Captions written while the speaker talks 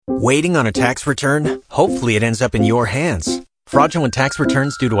Waiting on a tax return? Hopefully it ends up in your hands. Fraudulent tax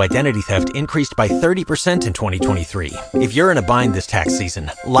returns due to identity theft increased by 30% in 2023. If you're in a bind this tax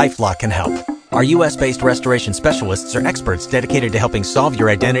season, LifeLock can help. Our U.S.-based restoration specialists are experts dedicated to helping solve your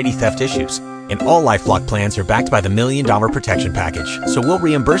identity theft issues. And all LifeLock plans are backed by the $1 Million Protection Package. So we'll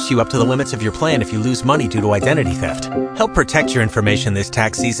reimburse you up to the limits of your plan if you lose money due to identity theft. Help protect your information this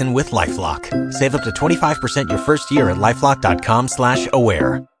tax season with LifeLock. Save up to 25% your first year at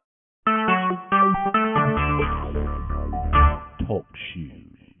LifeLock.com/aware. Talk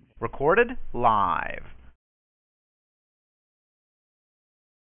shoes. Recorded live.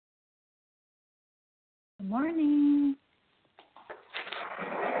 Good morning.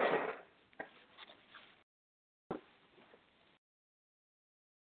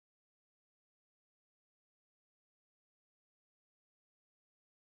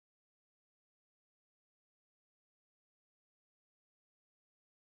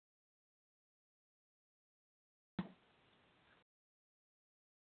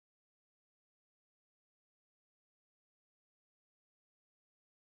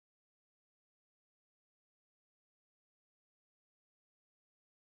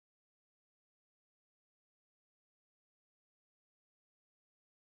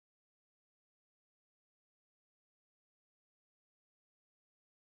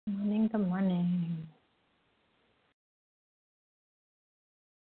 Good morning.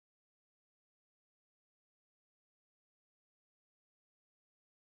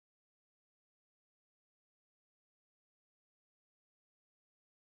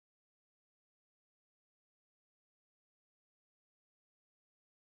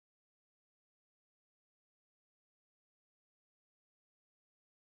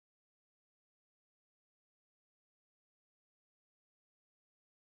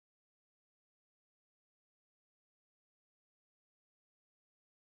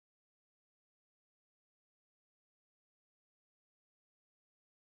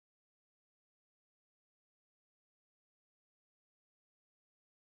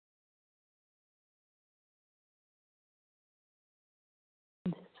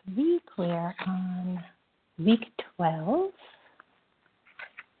 This week we're on week 12.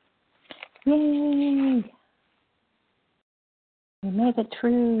 Yay! We made it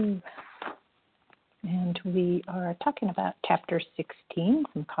through. And we are talking about chapter 16,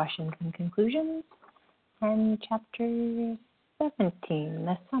 some cautions and conclusions, and chapter 17,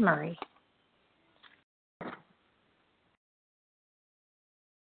 the summary.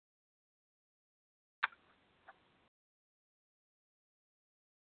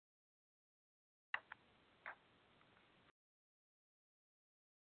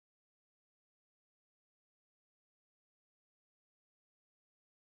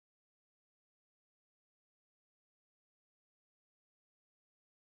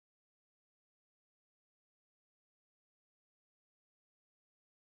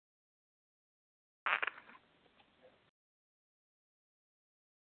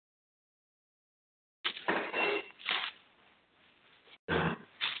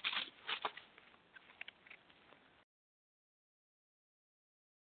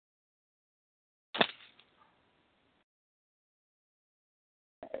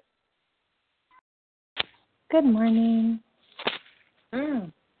 Good morning.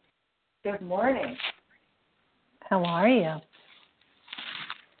 Good morning. How are you?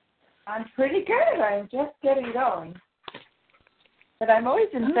 I'm pretty good. I'm just getting going. But I'm always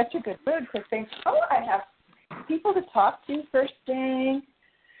in such a good mood because I think, I have people to talk to first thing,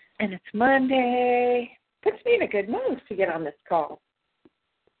 and it's Monday. Puts me in a good mood to get on this call.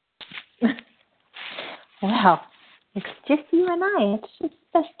 Well, it's just you and I. It's just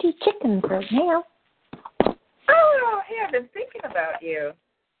us two chickens right now. Oh, hey, I've been thinking about you.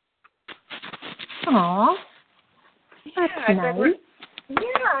 Aw, that's nice.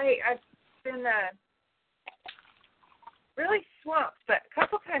 I've been really swamped, but a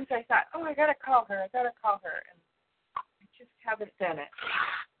couple times I thought, I got to call her, and I just haven't done it.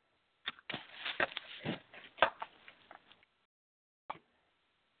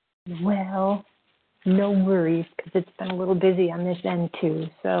 Well, no worries, because it's been a little busy on this end, too,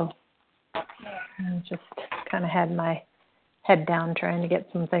 so I just kind of had my head down trying to get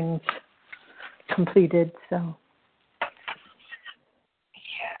some things completed, so.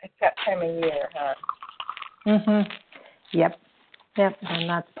 Yeah, it's that time of year, huh? Yep, and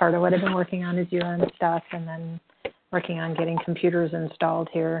that's part of what I've been working on is year-end stuff, and then working on getting computers installed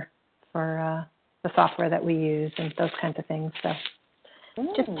here for the software that we use and those kinds of things, so.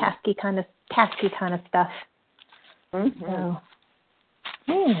 Just tasky kind of stuff. So,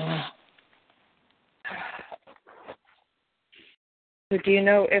 yeah. So do you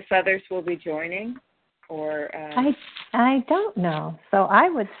know if others will be joining? Or I don't know. So I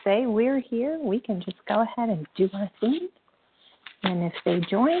would say we're here. We can just go ahead and do our thing. And if they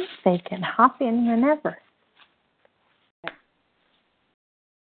join, they can hop in whenever.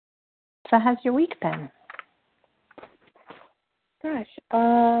 So how's your week been? Gosh,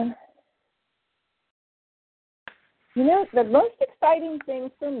 the most exciting thing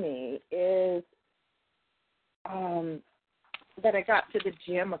for me is that I got to the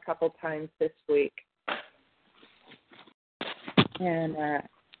gym a couple times this week. And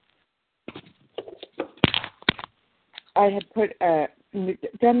I had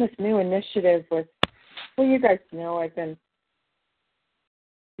done this new initiative with, well, you guys know I've been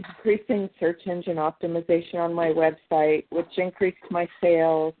increasing search engine optimization on my website, which increased my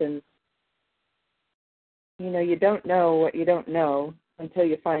sales. And, you don't know what you don't know until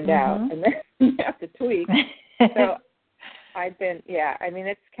you find out. And then you have to tweak. So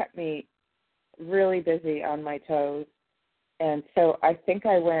it's kept me really busy on my toes. And so I think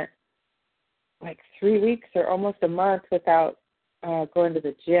I went like 3 weeks or almost a month without going to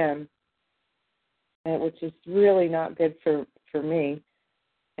the gym, which is really not good for me.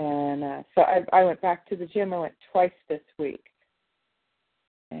 And so I went back to the gym. I went twice this week.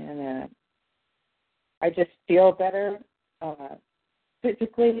 And I just feel better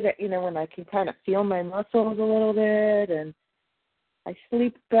physically, that, when I can kind of feel my muscles a little bit, and I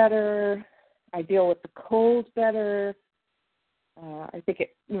sleep better. I deal with the cold better. I think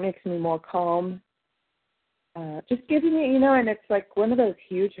it makes me more calm. Just giving me, and it's like one of those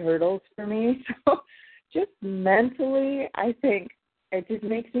huge hurdles for me. So just mentally, I think it just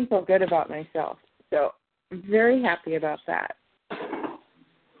makes me feel good about myself. So I'm very happy about that.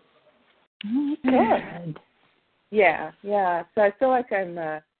 Good. Yeah. So I feel like I'm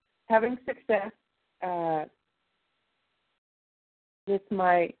having success with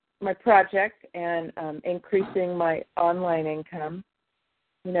my project and increasing my online income,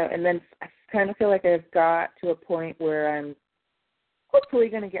 and then I kind of feel like I've got to a point where I'm hopefully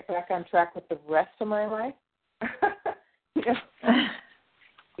going to get back on track with the rest of my life.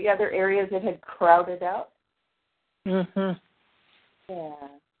 The other areas that had crowded out. Mhm.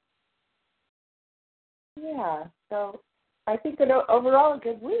 Yeah. So I think that overall a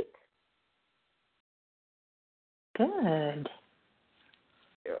good week. Good.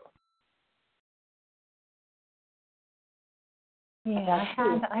 Yeah,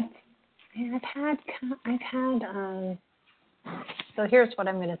 so here's what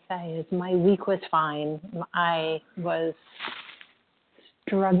I'm going to say is my week was fine. I was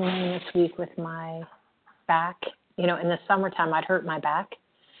struggling this week with my back. In the summertime, I'd hurt my back.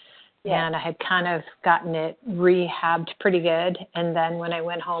 Yeah. And I had kind of gotten it rehabbed pretty good. And then when I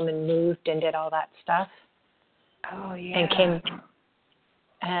went home and moved and did all that stuff. Oh, yeah.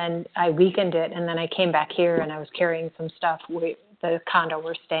 And I weakened it, and then I came back here and I was carrying some stuff. The condo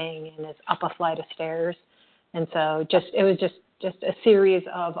we're staying in is up a flight of stairs. And so it was just a series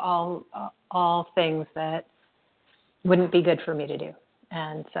of all things that wouldn't be good for me to do.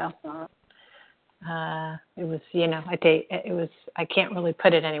 And so it was, I can't really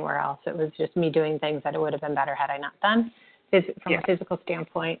put it anywhere else. It was just me doing things that it would have been better had I not done from a physical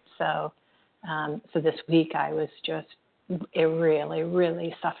standpoint. So this week I was just really,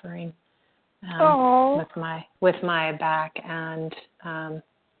 really suffering with my back, and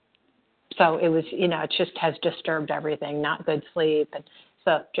so it was, it just has disturbed everything. Not good sleep, and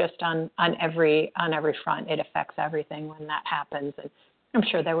so just on every front, it affects everything when that happens. And I'm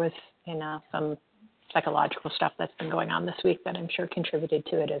sure there was some psychological stuff that's been going on this week that I'm sure contributed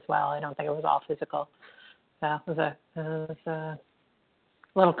to it as well. I don't think it was all physical. So it was a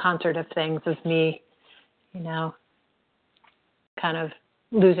little concert of things of me, kind of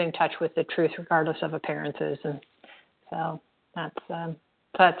losing touch with the truth regardless of appearances. And so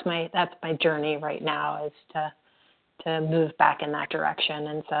that's my journey right now, is to move back in that direction.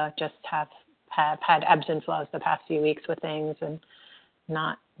 And so just have had ebbs and flows the past few weeks with things, and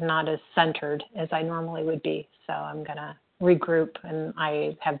not as centered as I normally would be. So I'm going to regroup, and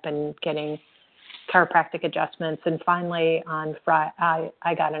I have been getting chiropractic adjustments, and finally on Friday,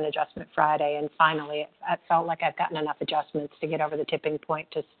 I got an adjustment Friday, and finally it felt like I've gotten enough adjustments to get over the tipping point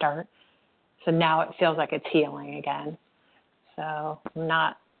to start. So now it feels like it's healing again. So it's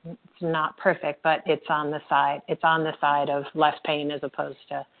not perfect, but it's on the side of less pain as opposed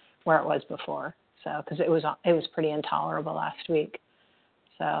to where it was before. So because it was pretty intolerable last week.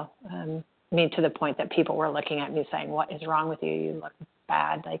 So to the point that people were looking at me saying, "What is wrong with you? You look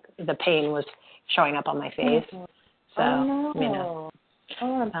bad." Like the pain was showing up on my face. So Oh, no.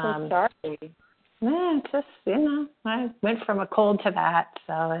 Oh, I'm so sorry. It's just, I went from a cold to that,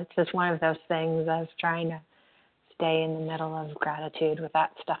 so it's just one of those things. I was trying to stay in the middle of gratitude with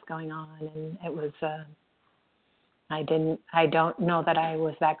that stuff going on, and it was, I don't know that I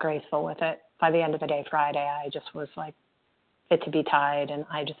was that graceful with it. By the end of the day, Friday, I just was like fit to be tied, and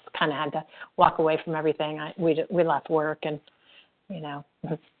I just kind of had to walk away from everything. We left work, and,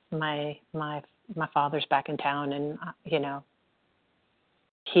 my father's back in town, and,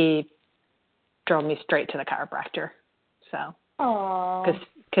 he drove me straight to the chiropractor. So,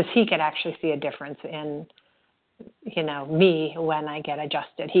 because he could actually see a difference in, me when I get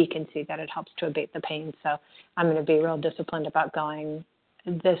adjusted. He can see that it helps to abate the pain. So I'm going to be real disciplined about going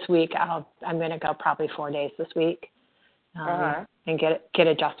this week. I'm going to go probably 4 days this week and get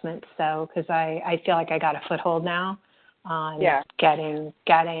adjustments. So, because I feel like I got a foothold now on getting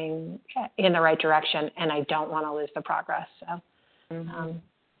in the right direction, and I don't want to lose the progress. So,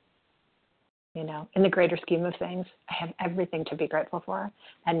 in the greater scheme of things, I have everything to be grateful for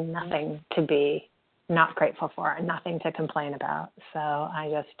and nothing to be not grateful for and nothing to complain about. So I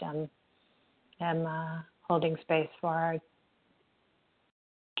just am holding space for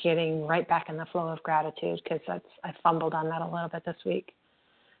getting right back in the flow of gratitude, because I fumbled on that a little bit this week.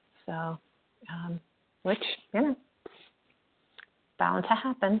 So, which, bound to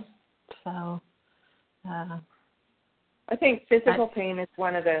happen. So, I think physical pain is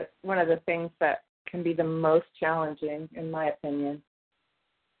one of the things that can be the most challenging, in my opinion.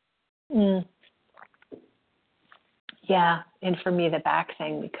 Yeah, and for me, the back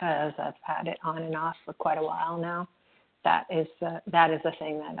thing, because I've had it on and off for quite a while now, that is the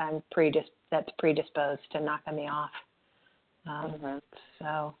thing that I'm predisposed to knocking me off.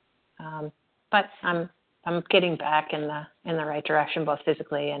 So, but I'm getting back in the right direction, both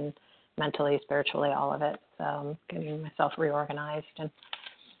physically and mentally, spiritually, all of it. So I'm getting myself reorganized. And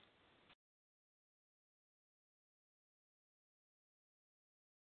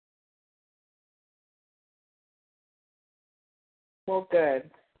well, good.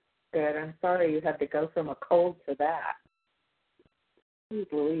 I'm sorry you had to go from a cold to that. Please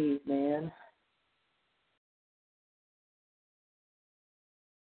believe, man.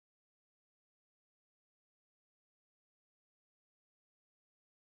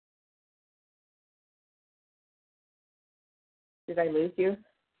 Did I lose you? I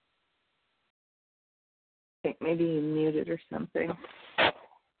think maybe you muted or something.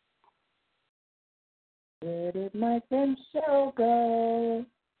 Where did my friend Cheryl go?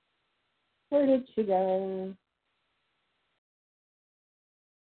 Where did she go?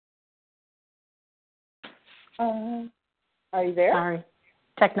 Are you there? sorry,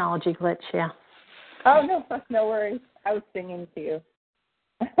 technology glitch, yeah. Oh, no worries. I was singing to you.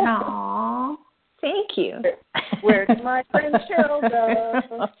 Aw, thank you. Where did my friend Cheryl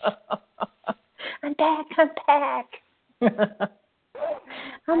go? I'm back.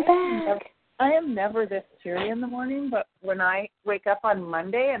 I'm back. I am never this cheery in the morning, but when I wake up on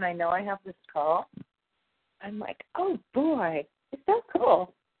Monday and I know I have this call, I'm like, oh, boy, it's so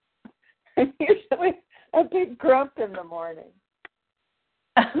cool. I'm usually a big grump in the morning.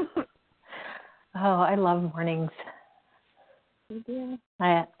 I love mornings. Yeah.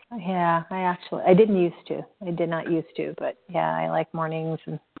 I did not used to, but yeah, I like mornings,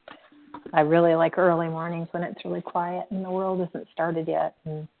 and I really like early mornings when it's really quiet and the world isn't started yet,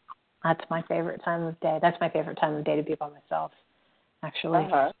 and that's my favorite time of day. That's my favorite time of day to be by myself, actually.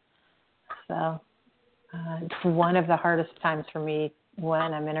 So it's one of the hardest times for me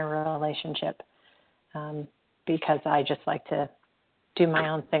when I'm in a relationship, because I just like to do my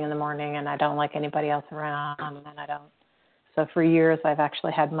own thing in the morning, and I don't like anybody else around, and I don't. So for years, I've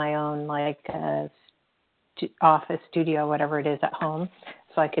actually had my own office, studio, whatever it is, at home,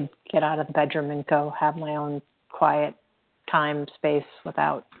 so I could get out of the bedroom and go have my own quiet time, space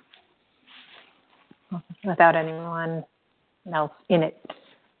without anyone else in it.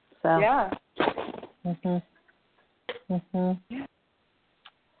 So yeah. Yeah.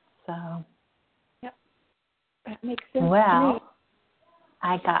 So yep, that makes sense. Well,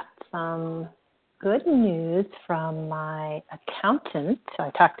 I got some good news from my accountant. So I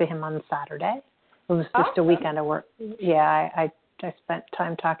talked to him on Saturday. It was just a weekend of work. Yeah, I spent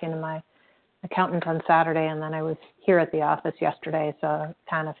time talking to my accountant on Saturday, and then I was here at the office yesterday, so I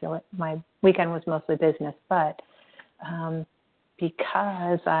kind of feel like my weekend was mostly business. But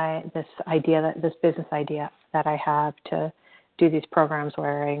because this business idea that I have to do these programs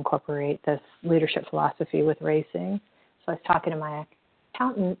where I incorporate this leadership philosophy with racing, so I was talking to my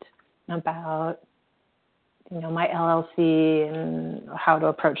accountant about my LLC and how to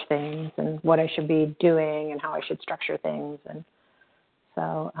approach things and what I should be doing and how I should structure things. And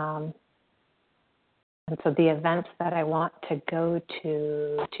so And so the events that I want to go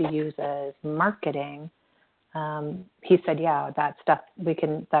to use as marketing, he said, yeah, that stuff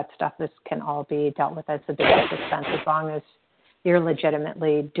can all be dealt with as a business expense as long as you're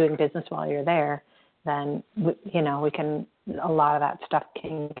legitimately doing business while you're there. Then a lot of that stuff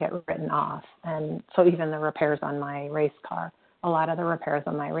can get written off. And so even the repairs on my race car, a lot of the repairs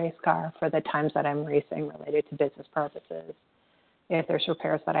on my race car for the times that I'm racing related to business purposes. If there's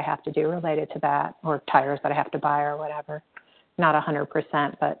repairs that I have to do related to that, or tires that I have to buy or whatever, not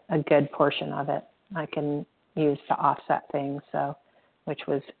 100%, but a good portion of it I can use to offset things. So, which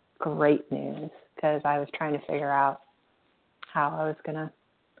was great news, because I was trying to figure out how I was going to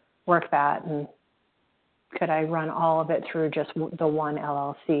work that, and could I run all of it through just the one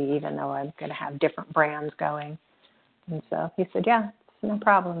LLC, even though I'm going to have different brands going. And so he said, yeah, it's no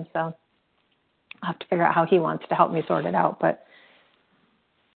problem. So I'll have to figure out how he wants to help me sort it out. But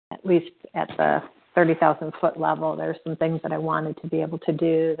at least at the 30,000 foot level, there's some things that I wanted to be able to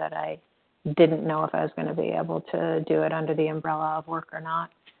do that I didn't know if I was going to be able to do it under the umbrella of work or not.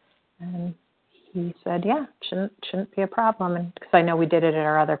 And he said, yeah, shouldn't be a problem. And because I know we did it at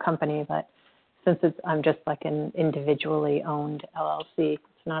our other company, but since I'm just like an individually owned LLC,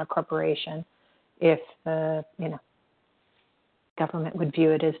 it's not a corporation. If the government would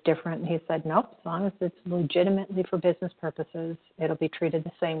view it as different, and he said, nope, as long as it's legitimately for business purposes, it'll be treated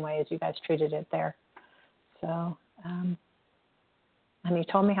the same way as you guys treated it there. So, and he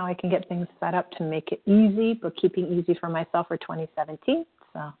told me how I can get things set up to make it easy, bookkeeping easy for myself for 2017.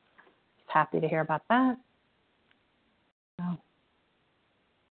 So, I was happy to hear about that. So,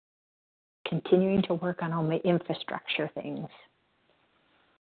 continuing to work on all my infrastructure things.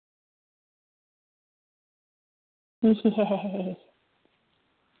 Yay.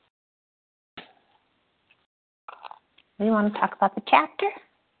 You want to talk about the chapter?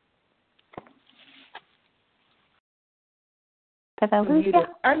 Did I lose you?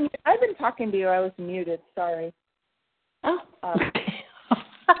 I've been talking to you. I was muted. Sorry. Oh.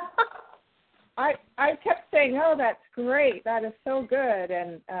 I kept saying, oh, that's great. That is so good.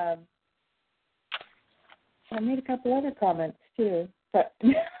 And I made a couple other comments, too. But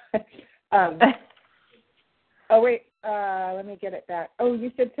oh, wait. Let me get it back. Oh,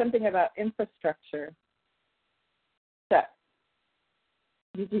 you said something about infrastructure.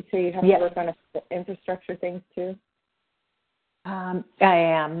 Did you say you have to work on infrastructure things, too? I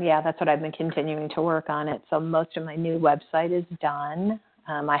am. Yeah, that's what I've been continuing to work on it. So most of my new website is done.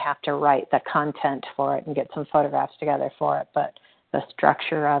 I have to write the content for it and get some photographs together for it. But the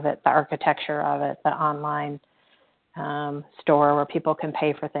structure of it, the architecture of it, the online store where people can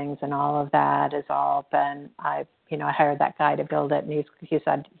pay for things and all of that has all been, I hired that guy to build it, and he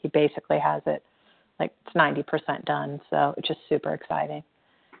said he basically has it, like it's 90% done. So it's just super exciting.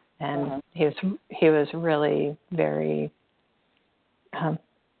 And he was really very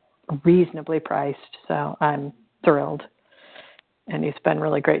reasonably priced. So I'm thrilled. And he's been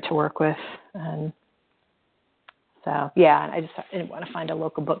really great to work with. And so, yeah, I didn't want to find a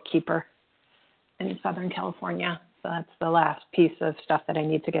local bookkeeper in Southern California. So that's the last piece of stuff that I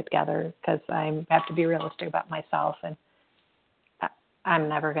need to get together, because I have to be realistic about myself. And I'm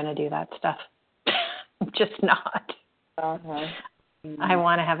never going to do that stuff. I'm just not. I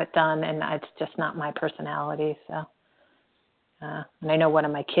want to have it done, and it's just not my personality. So, and I know one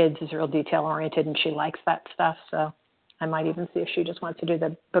of my kids is real detail-oriented, and she likes that stuff. So I might even see if she just wants to do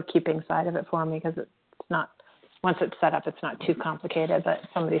the bookkeeping side of it for me, because it's not, once it's set up, it's not too complicated, but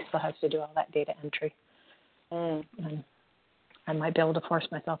somebody still has to do all that data entry. And I might be able to force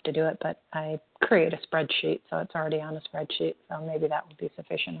myself to do it, but I create a spreadsheet, so it's already on a spreadsheet, so maybe that would be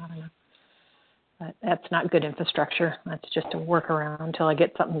sufficient. I don't know. But that's not good infrastructure. That's just a workaround until I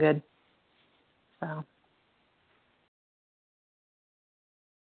get something good. So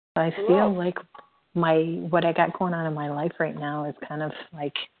I feel like what I got going on in my life right now is kind of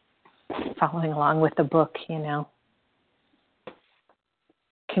like following along with the book,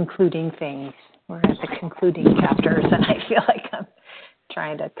 concluding things. We're at the concluding chapters, and I feel like I'm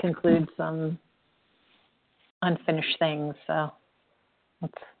trying to conclude some unfinished things. So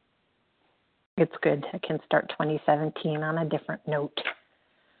it's good. I can start 2017 on a different note.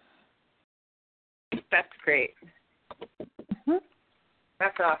 That's great. Mm-hmm.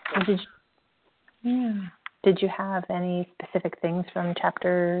 That's awesome. Did you have any specific things from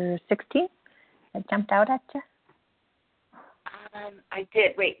chapter 16 that jumped out at you? I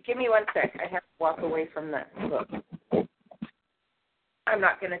did. Wait, give me 1 sec. I have to walk away from that book. I'm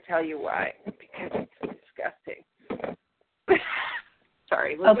not going to tell you why, because it's so disgusting.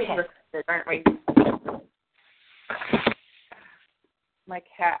 Sorry, we're being recorded, aren't we? My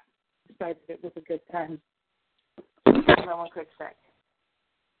cat decided it was a good time. Hold on one quick sec.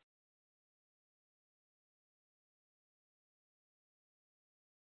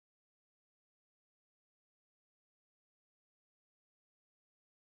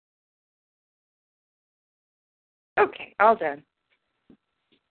 Okay, all done.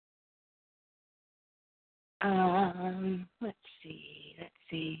 Let's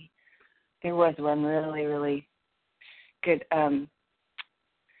see. There was one really, really good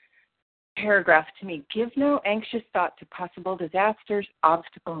paragraph to me. Give no anxious thought to possible disasters,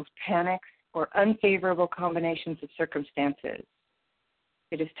 obstacles, panics, or unfavorable combinations of circumstances.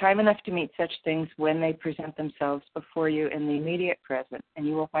 It is time enough to meet such things when they present themselves before you in the immediate present, and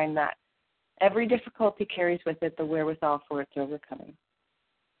you will find that every difficulty carries with it the wherewithal for its overcoming.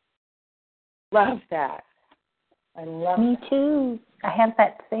 Love that. I love Me that. too. I have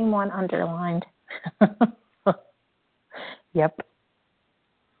that same one underlined. Yep.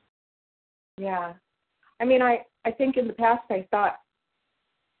 Yeah. I mean, I think in the past I thought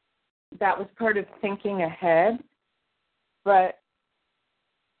that was part of thinking ahead, but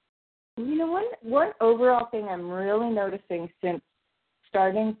you know, one overall thing I'm really noticing since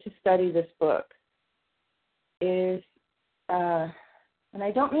starting to study this book is, and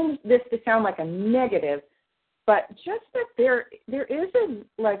I don't mean this to sound like a negative, but just that there is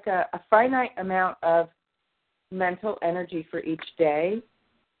a finite amount of mental energy for each day,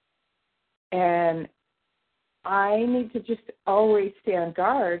 and I need to just always stay on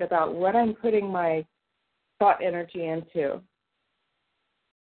guard about what I'm putting my thought energy into.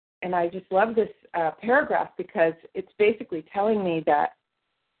 And I just love this paragraph because it's basically telling me that,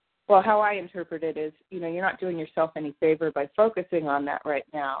 well, how I interpret it is, you know, you're not doing yourself any favor by focusing on that right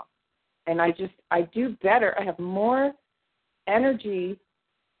now. And I do better. I have more energy,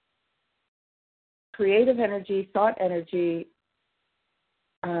 creative energy, thought energy,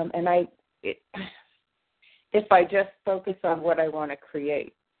 and if I just focus on what I want to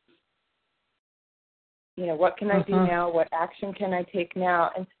create. You know, what can I do now? What action can I take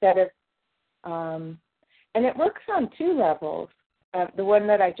now? Instead of, and it works on two levels, the one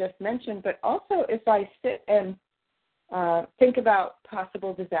that I just mentioned, but also if I sit and think about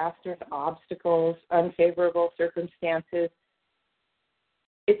possible disasters, obstacles, unfavorable circumstances,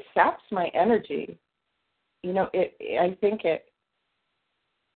 it saps my energy. You know, I think it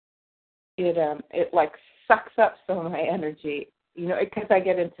like sucks up some of my energy. You know, because I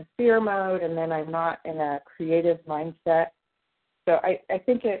get into fear mode and then I'm not in a creative mindset. So I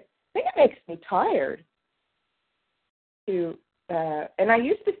think it makes me tired. And I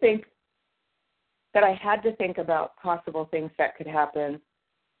used to think that I had to think about possible things that could happen.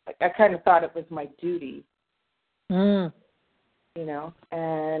 I kind of thought it was my duty. You know,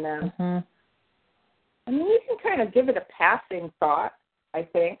 and I mean, you can kind of give it a passing thought, I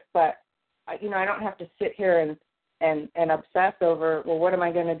think, but you know, I don't have to sit here and obsess over, well, what am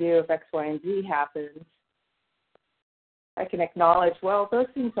I going to do if X, Y, and Z happens? I can acknowledge, well, those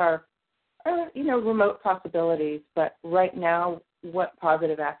things are, you know, remote possibilities, but right now, what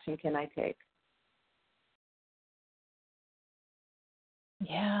positive action can I take?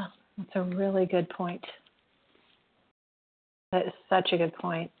 Yeah, that's a really good point. That is such a good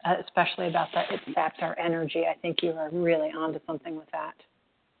point, especially about that it saps our energy. I think you are really onto something with that.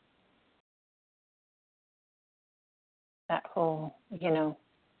 That whole, you know,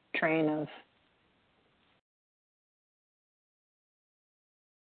 train of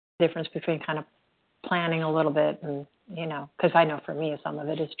difference between kind of planning a little bit and, you know, because I know for me some of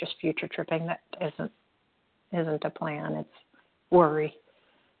it is just future tripping that isn't a plan. It's worry.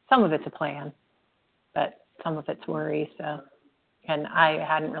 Some of it's a plan, but some of it's worry. So, and I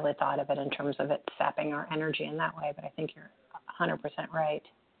hadn't really thought of it in terms of it sapping our energy in that way, but I think you're 100% right.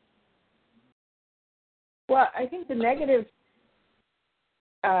 Well, I think the negative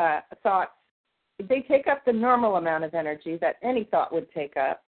thoughts, they take up the normal amount of energy that any thought would take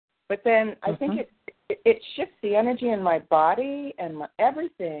up. But then I think it shifts the energy in my body and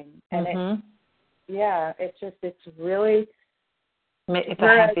everything. And it's really... It's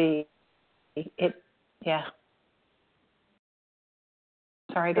a heavy... yeah.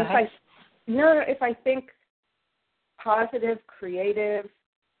 Sorry, go ahead. If I think positive, creative,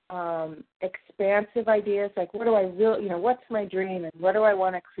 expansive ideas, like what do I really, you know, what's my dream and what do I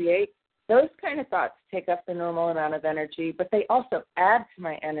want to create? Those kind of thoughts take up the normal amount of energy, but they also add to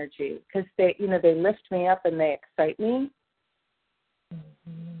my energy because they, you know, they lift me up and they excite me.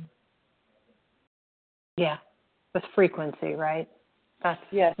 Yeah, with frequency, right? That's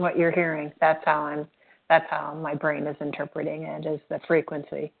what you're hearing. That's how my brain is interpreting it, is the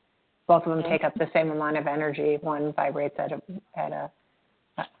frequency. Both of them take up the same amount of energy. One vibrates at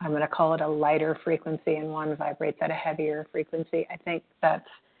I'm going to call it a lighter frequency, and one vibrates at a heavier frequency. I think that's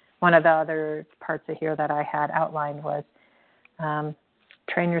one of the other parts of here that I had outlined was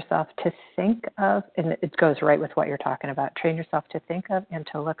train yourself to think of, and it goes right with what you're talking about, train yourself to think of and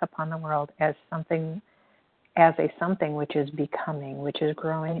to look upon the world as something which is becoming, which is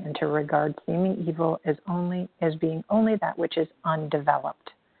growing, and to regard seeming evil as being only that which is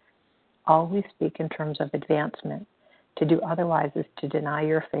undeveloped. Always speak in terms of advancement. To do otherwise is to deny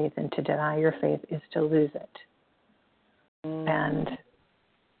your faith, and to deny your faith is to lose it. And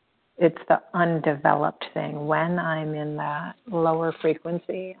it's the undeveloped thing. When I'm in that lower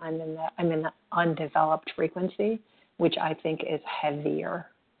frequency, I'm in the undeveloped frequency, which I think is heavier.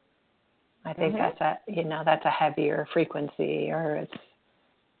 I think that's a heavier frequency, or it's,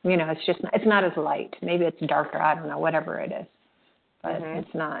 it's not as light. Maybe it's darker. I don't know, whatever it is, but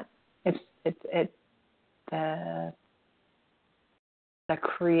it's not. It's the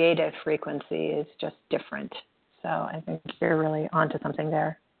creative frequency is just different. So I think you're really onto something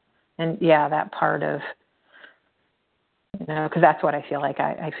there. And yeah, that part of, because that's what I feel like.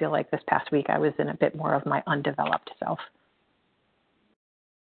 I feel like this past week I was in a bit more of my undeveloped self.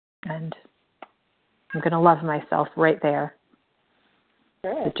 And I'm going to love myself right there.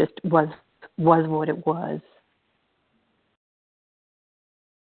 Good. It just was what it was.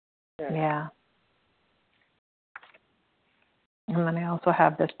 Good. Yeah. And then I also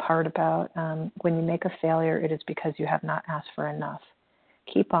have this part about when you make a failure, it is because you have not asked for enough.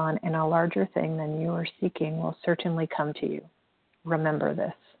 Keep on, and a larger thing than you are seeking will certainly come to you. Remember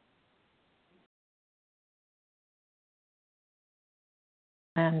this.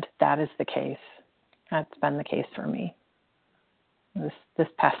 And that is the case. That's been the case for me. This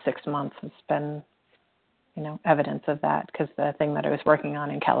past 6 months has been, evidence of that, because the thing that I was working on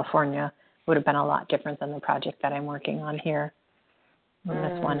in California would have been a lot different than the project that I'm working on here. And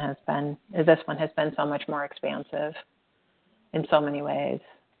this one has been so much more expansive in so many ways.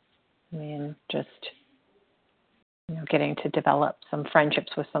 I mean, just getting to develop some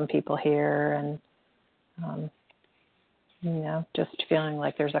friendships with some people here, and just feeling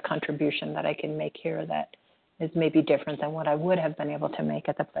like there's a contribution that I can make here that is maybe different than what I would have been able to make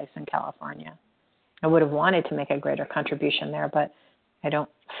at the place in California. I would have wanted to make a greater contribution there, but I don't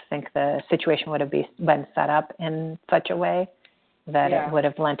think the situation would have been set up in such a way that it would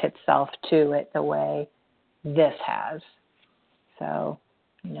have lent itself to it the way this has. So,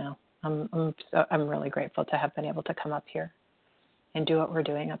 I'm really grateful to have been able to come up here and do what we're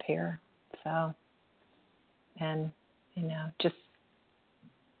doing up here. So, and just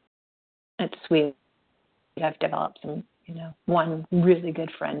it's sweet. I've developed some, one really good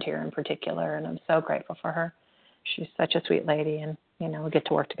friend here in particular, and I'm so grateful for her. She's such a sweet lady, and we get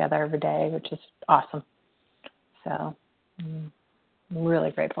to work together every day, which is awesome. So, I'm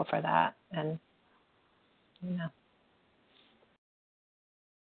really grateful for that, and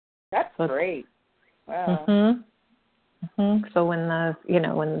that's great. Wow. So when the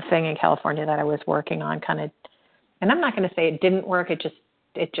thing in California that I was working on kind of, and I'm not going to say it didn't work,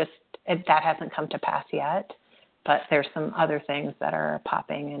 that hasn't come to pass yet, but there's some other things that are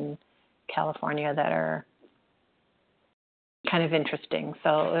popping in California that are kind of interesting.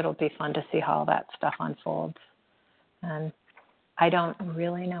 So it'll be fun to see how all that stuff unfolds. And I don't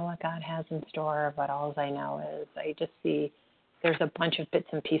really know what God has in store, but all I know is I just see there's a bunch of bits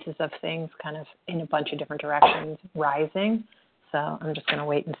and pieces of things kind of in a bunch of different directions rising. So I'm just going to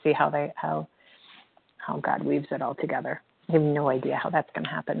wait and see how God weaves it all together. I have no idea how that's going to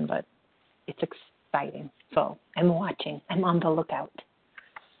happen, but it's exciting. So I'm watching. I'm on the lookout.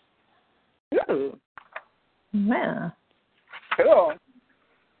 Ooh. Yeah. Cool.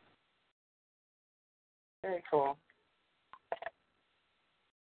 Very cool.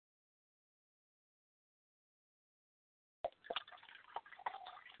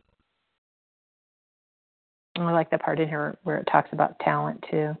 I like the part in here where it talks about talent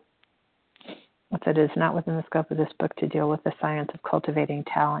too. It is not within the scope of this book to deal with the science of cultivating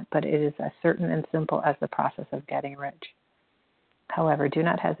talent, but it is as certain and simple as the process of getting rich. However, do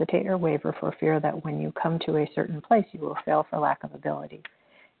not hesitate or waver for fear that when you come to a certain place, you will fail for lack of ability.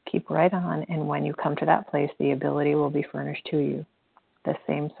 Keep right on, and when you come to that place, the ability will be furnished to you. The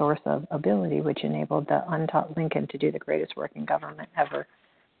same source of ability which enabled the untaught Lincoln to do the greatest work in government ever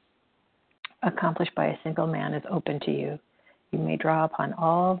accomplished by a single man is open to you. You may draw upon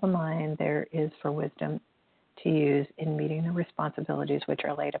all the mind there is for wisdom to use in meeting the responsibilities which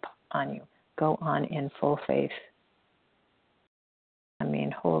are laid upon you. Go on in full faith. I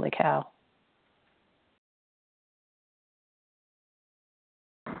mean, holy cow.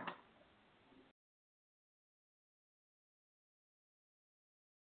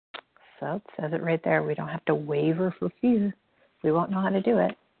 So it says it right there. We don't have to waver for fear. We won't know how to do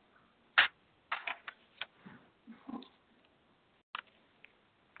it.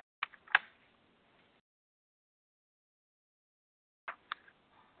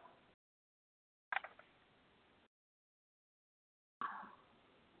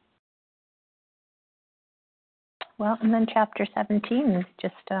 Well, and then chapter 17 is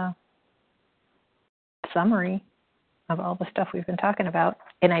just a summary of all the stuff we've been talking about.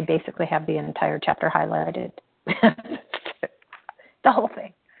 And I basically have the entire chapter highlighted. The whole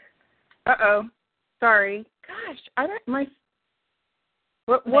thing. Uh-oh. Sorry. Gosh, I don't,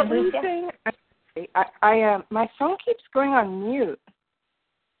 what were you saying? My phone keeps going on mute.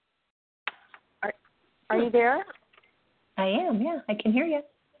 Are you there? I am, yeah. I can hear you.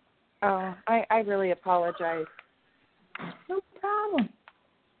 Oh, I really apologize. No problem.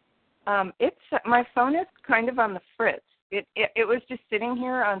 It's my phone is kind of on the fritz. It was just sitting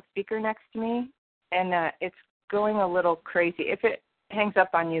here on speaker next to me, and it's going a little crazy. If it hangs up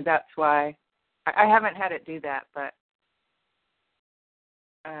on you, that's why. I haven't had it do that, but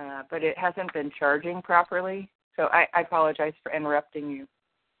it hasn't been charging properly. So I apologize for interrupting you.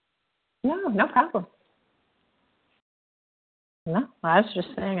 No problem. No, I was just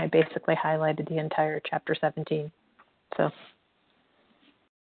saying I basically highlighted the entire chapter 17. So we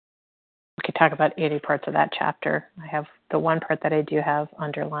could talk about 80 parts of that chapter. I have the one part that I do have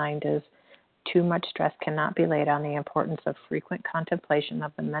underlined is too much stress cannot be laid on the importance of frequent contemplation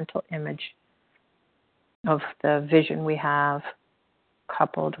of the mental image of the vision we have,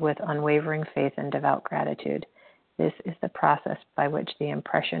 coupled with unwavering faith and devout gratitude. This is the process by which the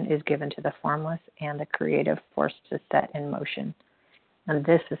impression is given to the formless and the creative force is set in motion. And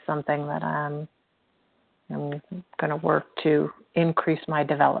this is something that I'm going to work to increase my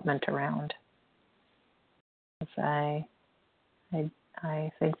development around. I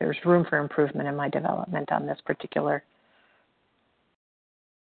think there's room for improvement in my development on this particular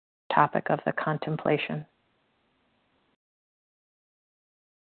topic of the contemplation.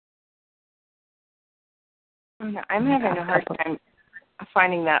 I'm having a hard time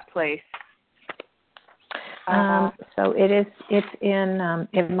finding that place. So it's in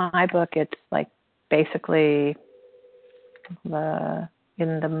my book. It's like basically in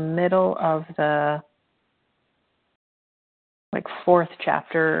the middle of the fourth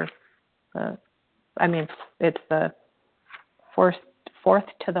chapter. It's the fourth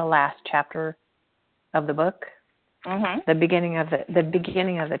to the last chapter of the book. Mm-hmm. The beginning of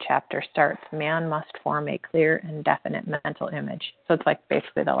the chapter starts, man must form a clear and definite mental image. So it's like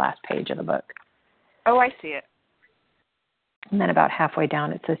basically the last page of the book. Oh, I see it. And then about halfway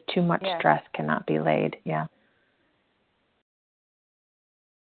down it says too much stress cannot be laid. Yeah.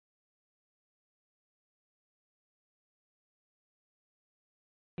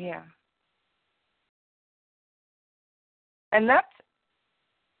 Yeah. And that's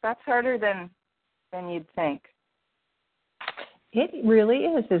harder than you'd think. It really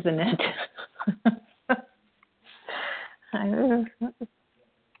is, isn't it?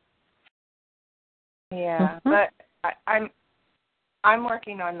 Yeah, but I'm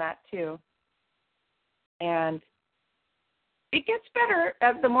working on that too, and it gets better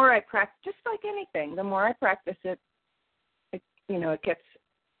as the more I practice. Just like anything, the more I practice it, it gets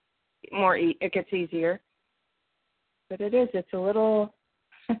it gets easier. But it's a little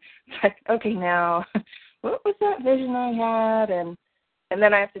like, okay, now what was that vision I had, and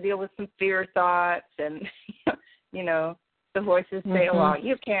then I have to deal with some fear thoughts, and the voices say, "Oh, well,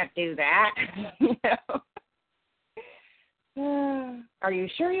 you can't do that." Are you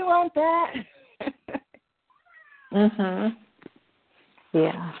sure you want that?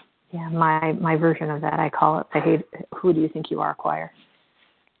 Yeah. My version of that, I call it the "Who do you think you are?" choir.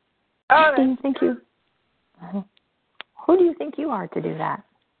 Oh, Who do you think Who do you think you are to do that?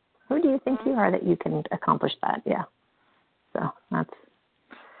 Who do you think you are that you can accomplish that? Yeah. So that's.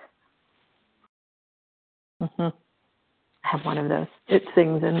 I have one of those. It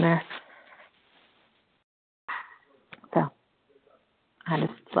sings in there. So I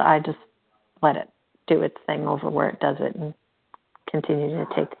just let it do its thing over where it does it and continue to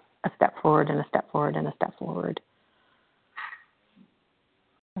take a step forward and a step forward and a step forward.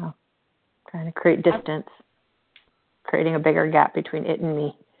 So trying to create distance, creating a bigger gap between it and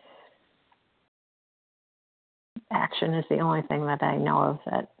me. Action is the only thing that I know of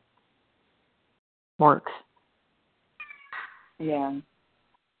that works. Yeah.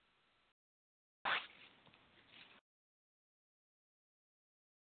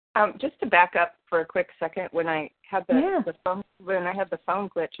 Just to back up for a quick second, when I had the phone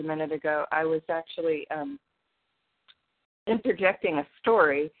glitch a minute ago, I was actually interjecting a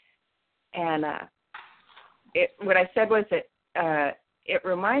story And what I said was that it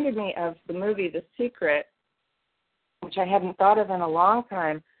reminded me of the movie The Secret, which I hadn't thought of in a long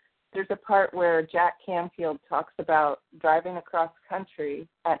time. There's a part where Jack Canfield talks about driving across country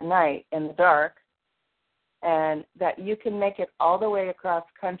at night in the dark, and that you can make it all the way across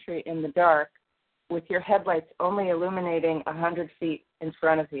country in the dark with your headlights only illuminating 100 feet in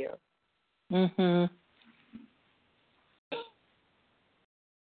front of you. Mhm.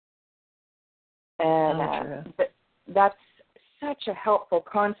 And that's such a helpful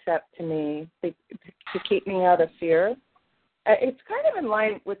concept to me to keep me out of fear. It's kind of in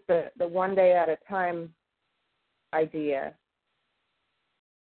line with the one day at a time idea.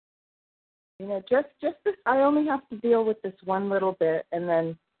 You know, just this, I only have to deal with this one little bit, and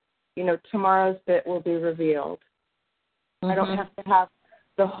then, you know, tomorrow's bit will be revealed. I don't have to have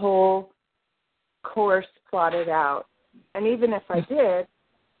the whole course plotted out. And even if I did,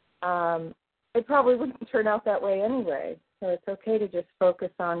 it probably wouldn't turn out that way anyway. So it's okay to just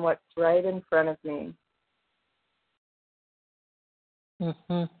focus on what's right in front of me.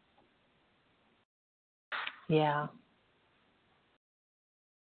 Mhm. Yeah.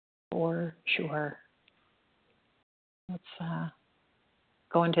 For sure. Let's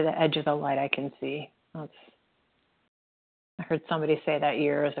go into the edge of the light I can see. I heard somebody say that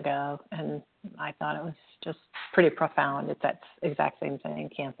years ago, and I thought it was just pretty profound. It's that exact same thing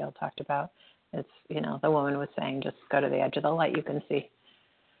Canfield talked about. It's, you know, the woman was saying, just go to the edge of the light you can see.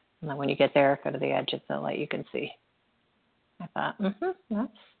 And then when you get there, go to the edge of the light you can see. I thought,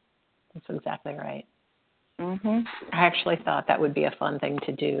 that's exactly right. I actually thought that would be a fun thing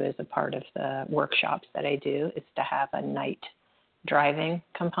to do as a part of the workshops that I do, is to have a night driving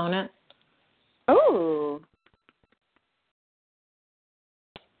component. Oh.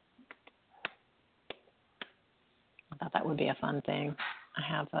 I thought that would be a fun thing. I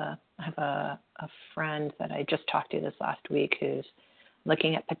have a friend that I just talked to this last week who's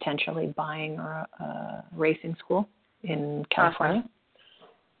looking at potentially buying a racing school in California,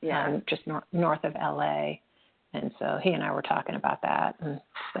 just north of LA. And so he and I were talking about that, and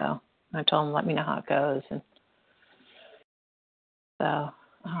so I told him, let me know how it goes. And so,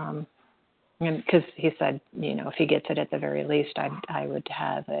 and because he said, you know, if he gets it at the very least, I would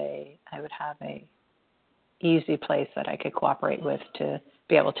have a easy place that I could cooperate with to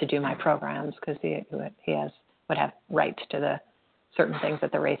be able to do my programs, because he would have rights to the certain things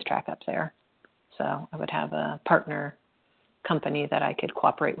at the racetrack up there. So I would have a partner company that I could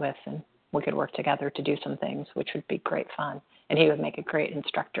cooperate with, and we could work together to do some things, which would be great fun. And he would make a great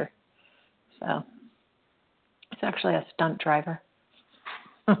instructor. So he's actually a stunt driver.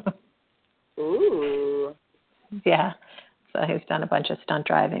 Ooh. Yeah. So he's done a bunch of stunt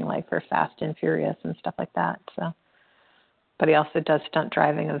driving, like for Fast and Furious and stuff like that. So, but he also does stunt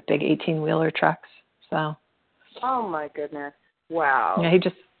driving of big 18-wheeler trucks. So. Oh my goodness! Wow. Yeah,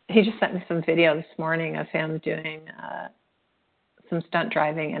 he just sent me some video this morning of him doing some stunt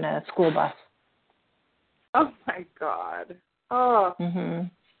driving in a school bus. Oh my God! Oh. And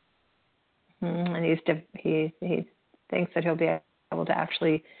he thinks that he'll be able to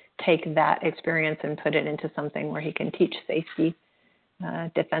actually take that experience and put it into something where he can teach safety,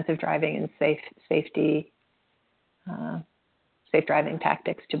 defensive driving, and safe driving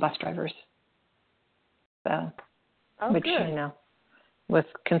tactics to bus drivers. So, which, good. you know, with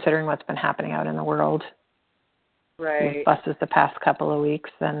considering what's been happening out in the world, right, with buses the past couple of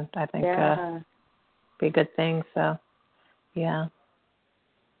weeks, then I think be a good thing. So, yeah.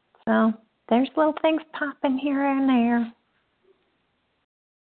 So there's little things popping here and there.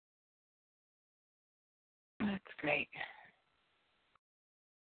 That's great.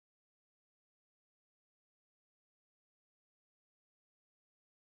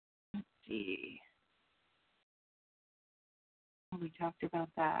 Let's see. We talked about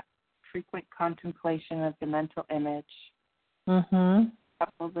that. Frequent contemplation of the mental image.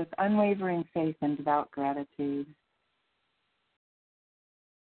 Coupled with unwavering faith and devout gratitude.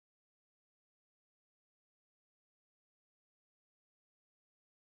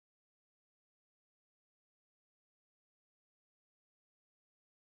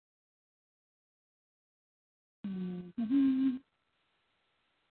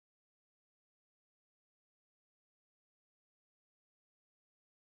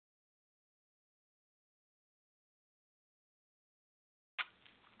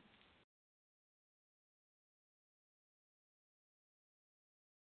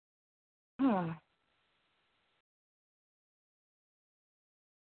 I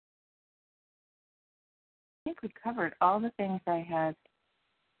think we covered all the things I had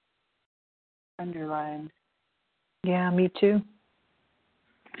underlined. Yeah, me too.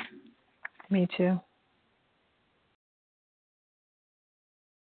 Me too.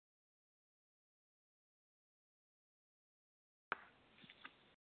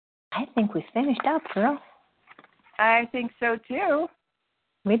 I think we finished up, girl. I think so too.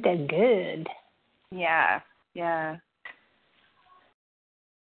 We did good. Yeah.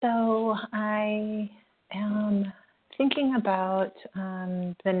 So I am thinking about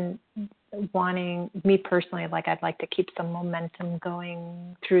me personally, like I'd like to keep some momentum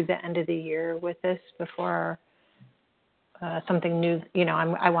going through the end of the year with this before something new,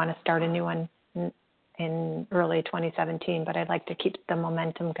 I want to start a new one in early 2017, but I'd like to keep the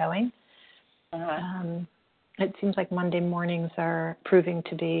momentum going. It seems like Monday mornings are proving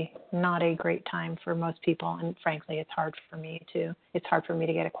to be not a great time for most people, and frankly, it's hard for me to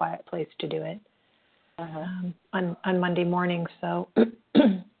get a quiet place to do it on Monday mornings. So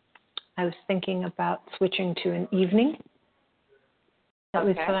I was thinking about switching to an evening, at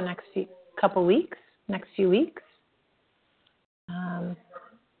least for the next few weeks.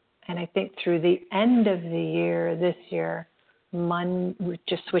 And I think through the end of the year, this year,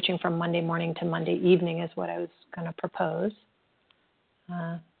 just switching from Monday morning to Monday evening is what I was going to propose.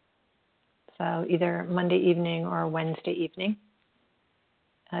 So either Monday evening or Wednesday evening.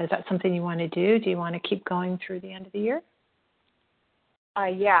 Is that something you want to do? Do you want to keep going through the end of the year?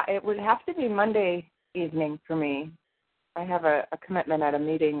 Yeah, it would have to be Monday evening for me. I have a commitment at a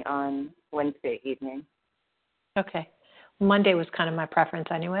meeting on Wednesday evening. Okay. Monday was kind of my preference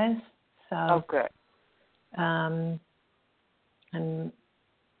anyways. So, oh, good. And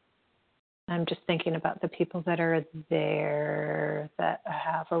I'm just thinking about the people that are there that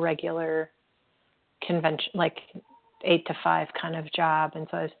have a regular convention, like 8 to 5 kind of job. And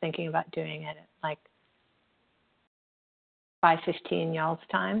so I was thinking about doing it at like 5:15 y'all's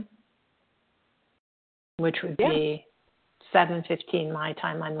time, which would be 7:15 my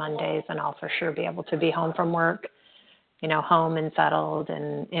time on Mondays, and I'll for sure be able to be home from work, home and settled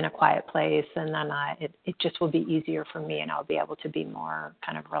and in a quiet place, and then it just will be easier for me, and I'll be able to be more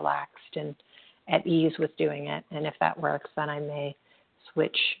kind of relaxed and at ease with doing it. And if that works, then I may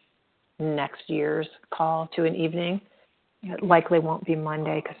switch next year's call to an evening. It likely won't be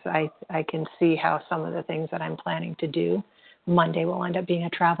Monday because I can see how some of the things that I'm planning to do, Monday will end up being a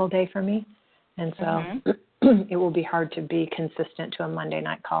travel day for me. And so it will be hard to be consistent to a Monday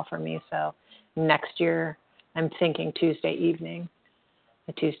night call for me. So next year, I'm thinking Tuesday evening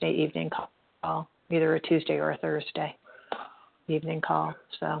call, either a Tuesday or a Thursday evening call.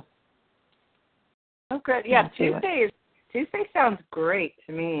 So. Oh, good. Yeah, Tuesday sounds great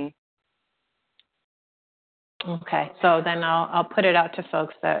to me. Okay, so then I'll put it out to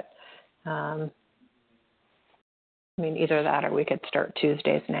folks that, either that or we could start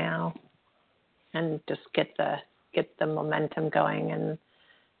Tuesdays now and just get the momentum going and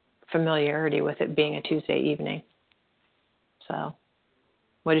familiarity with it being a Tuesday evening. So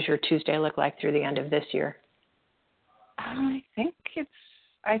what does your Tuesday look like through the end of this year? I think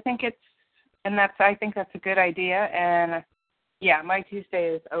that's a good idea. And yeah, my Tuesday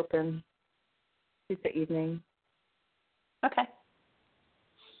is open Tuesday evening. Okay.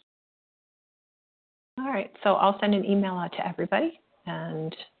 All right. So I'll send an email out to everybody,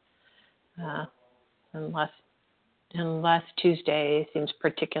 and unless Tuesday seems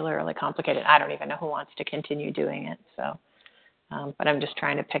particularly complicated, I don't even know who wants to continue doing it. So, but I'm just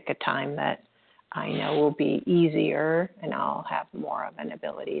trying to pick a time that I know will be easier, and I'll have more of an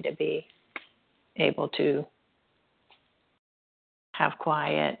ability to be able to have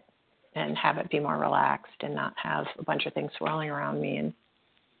quiet and have it be more relaxed and not have a bunch of things swirling around me and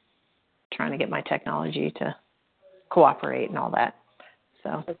trying to get my technology to cooperate and all that.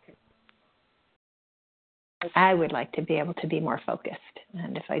 So I would like to be able to be more focused.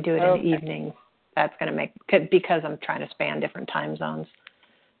 And if I do it in the evening, that's going to because I'm trying to span different time zones.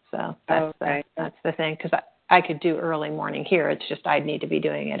 So that's the thing. Because I could do early morning here. It's just I'd need to be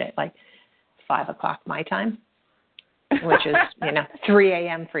doing it at like 5 o'clock my time, which is, 3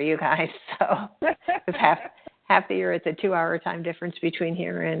 a.m. for you guys. So because half the year it's a 2-hour time difference between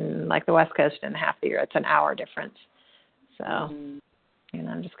here and like the West Coast, and half the year it's an hour difference. So,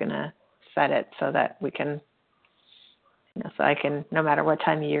 I'm just going to set it so that we can, so I can, no matter what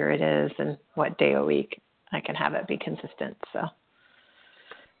time of year it is and what day a week, I can have it be consistent. So,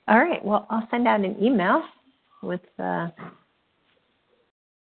 all right. Well, I'll send out an email with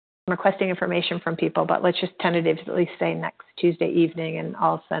requesting information from people, but let's just tentatively say next Tuesday evening, and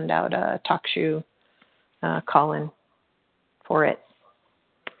I'll send out a TalkShoe call-in for it.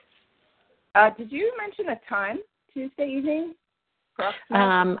 Did you mention a time Tuesday evening?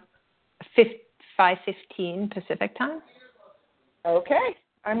 5:15 Pacific time. Okay.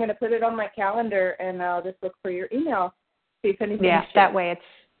 I'm going to put it on my calendar, and I'll just look for your email, see if anything. Yeah, that way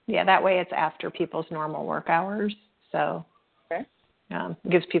it's after people's normal work hours. So okay.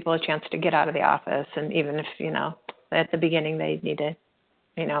 Gives people a chance to get out of the office, and even if, at the beginning they need to,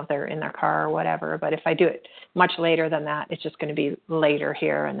 they're in their car or whatever. But if I do it much later than that, it's just going to be later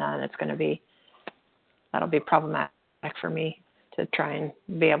here, and then that'll be problematic for me to try and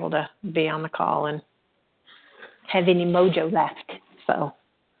be able to be on the call and have any mojo left. So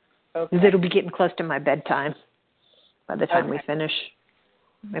it'll be getting close to my bedtime by the time we finish.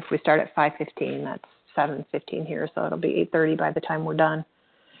 If we start at 5:15, that's 7:15 here, so it'll be 8:30 by the time we're done.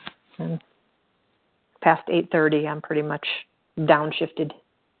 And past 8:30, I'm pretty much downshifted.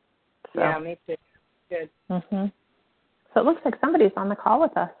 So. Yeah, me too. Good. Mhm. So it looks like somebody's on the call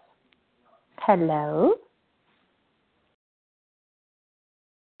with us. Hello.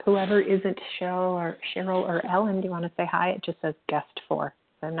 Whoever isn't Cheryl or Ellen, do you want to say hi? It just says guest 4.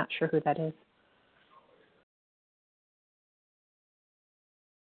 So I'm not sure who that is.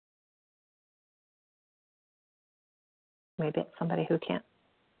 Maybe it's somebody who can't.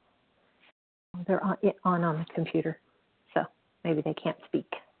 They're on the computer, so maybe they can't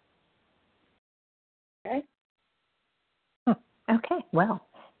speak. Okay. Okay, well,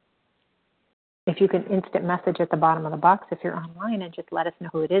 if you can instant message at the bottom of the box if you're online and just let us know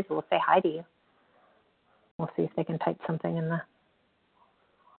who it is, we'll say hi to you. We'll see if they can type something in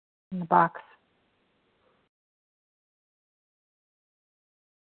the box.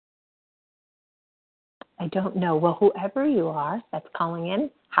 I don't know. Well, whoever you are that's calling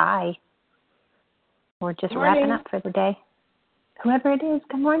in, hi. We're just wrapping up for the day. Whoever it is,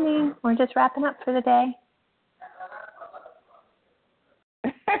 good morning. We're just wrapping up for the day.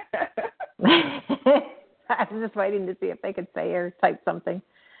 I was just waiting to see if they could say or type something,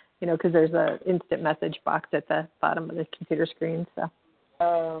 because there's a instant message box at the bottom of the computer screen.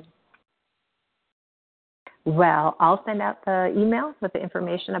 So. Well, I'll send out the email with the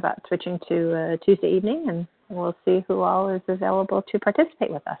information about switching to Tuesday evening, and we'll see who all is available to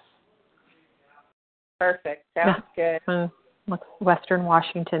participate with us. Perfect. Sounds good. Western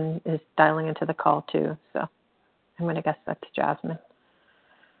Washington is dialing into the call, too, so I'm going to guess that's Jasmine.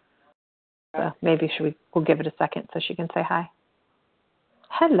 So maybe we'll give it a second so she can say hi.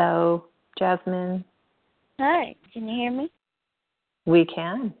 Hello, Jasmine. Hi, can you hear me? We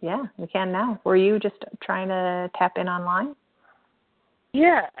can, yeah, we can now. Were you just trying to tap in online?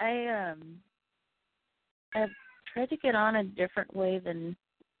 Yeah, I tried to get on a different way than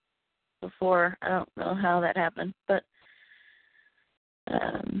before. I don't know how that happened, but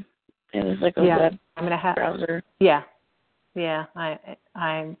it was like a web browser. Yeah.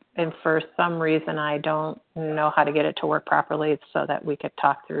 And for some reason I don't know how to get it to work properly so that we could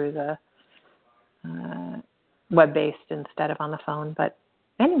talk through the web-based instead of on the phone. But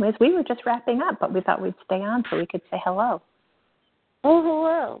anyways, we were just wrapping up, but we thought we'd stay on so we could say hello.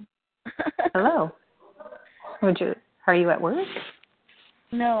 Oh, Hello. hello. Are you at work?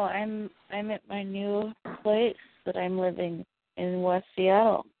 No, I'm at my new place that I'm living in West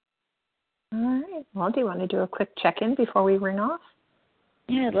Seattle. All right. Well, do you want to do a quick check-in before we ring off?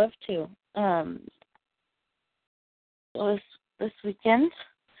 Yeah, I'd love to. This weekend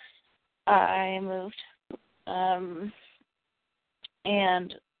I moved.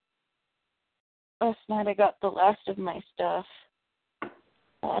 And last night I got the last of my stuff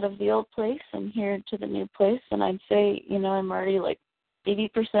out of the old place and here to the new place, and I'd say, I'm already like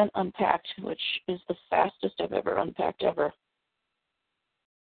 80% unpacked, which is the fastest I've ever unpacked ever.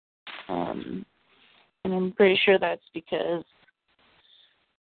 And I'm pretty sure that's because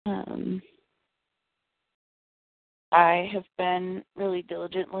I have been really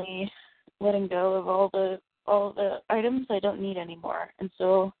diligently letting go of all the items I don't need anymore. And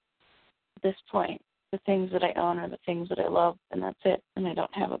so at this point, the things that I own are the things that I love, and that's it. And I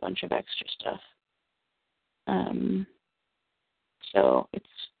don't have a bunch of extra stuff. So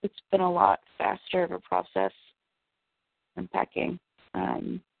it's been a lot faster of a process unpacking.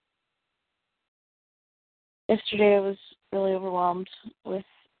 Yesterday I was really overwhelmed with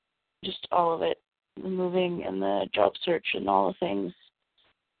just all of it, the moving and the job search and all the things.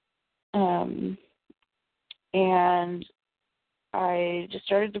 And I just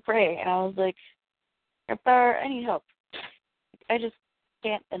started to pray, and I was like, Grandpa, I need help. I just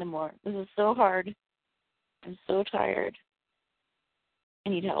can't anymore. This is so hard. I'm so tired. I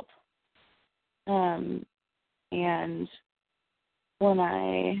need help. And when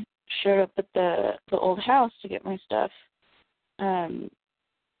I showed up at the old house to get my stuff, there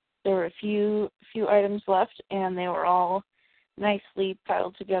were a few items left, and they were all nicely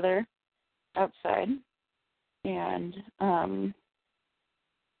piled together outside. And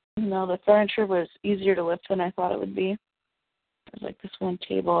The furniture was easier to lift than I thought it would be. There's like this one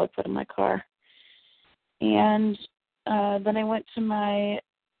table I put in my car. And then I went to my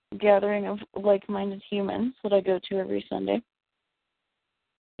gathering of like-minded humans that I go to every Sunday.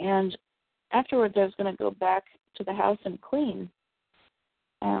 And afterwards I was going to go back to the house and clean,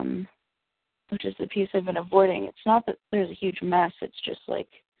 which is the piece I've been avoiding. It's not that there's a huge mess. It's just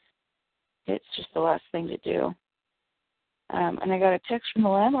the last thing to do. And I got a text from the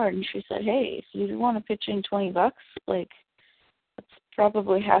landlord, and she said, hey, if you want to pitch in $20, that's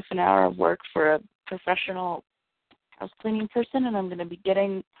probably half an hour of work for a professional house cleaning person, and I'm going to be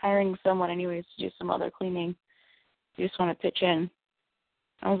hiring someone anyways to do some other cleaning. If you just want to pitch in.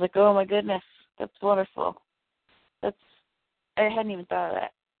 I was like, oh, my goodness, that's wonderful. I hadn't even thought of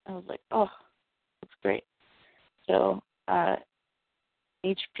that. I was like, oh, that's great. So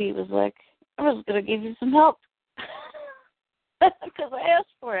HP was like, I was going to give you some help because I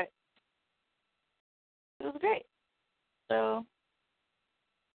asked for it. It was great. So,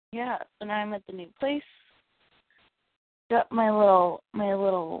 yeah, so now I'm at the new place. Got my little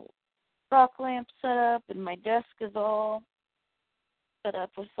rock lamp set up, and my desk is all set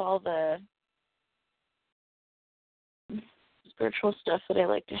up with all the spiritual stuff that I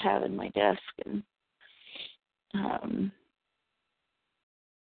like to have in my desk, and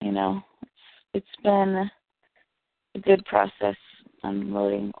it's been a good process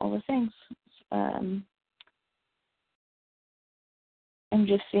unloading all the things. I'm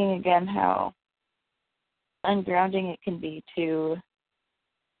just seeing again how ungrounding it can be to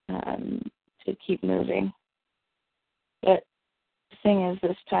keep moving. But the thing is,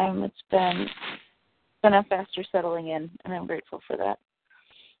 this time it's been a faster settling in, and I'm grateful for that.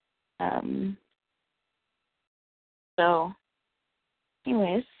 So,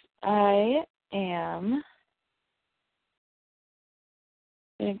 anyways, I am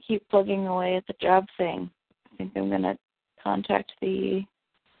going to keep plugging away at the job thing. I think I'm going to contact the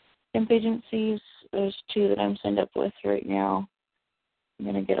temp agencies. There's 2 that I'm signed up with right now. I'm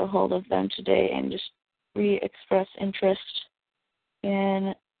going to get a hold of them today and just re-express interest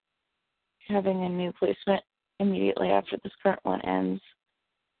in having a new placement immediately after this current one ends.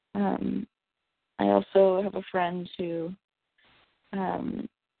 I also have a friend who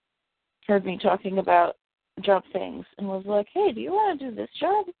heard me talking about job things and was like, hey, do you want to do this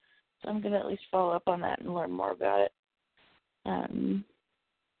job? So I'm going to at least follow up on that and learn more about it.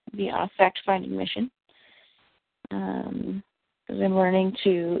 Be on a fact-finding mission. Because I'm learning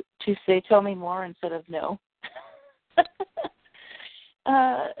to say, tell me more instead of no.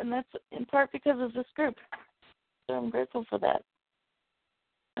 And that's in part because of this group. So I'm grateful for that.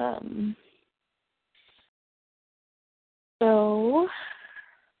 So,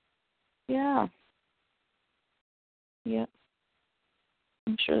 yeah. Yep.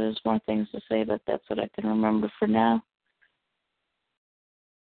 I'm sure there's more things to say, but that's what I can remember for now.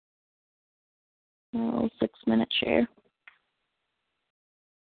 A little 6-minute share.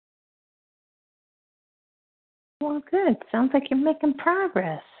 Well, good. Sounds like you're making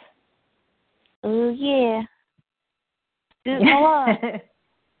progress. Oh, yeah. Good along.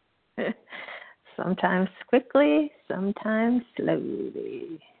 Sometimes quickly, sometimes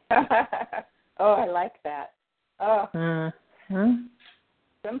slowly. Oh, I like that. Oh. Mm-hmm.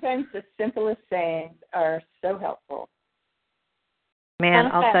 Sometimes the simplest sayings are so helpful. Man,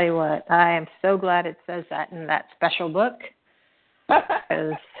 I'll tell you what, I am so glad it says that in that special book,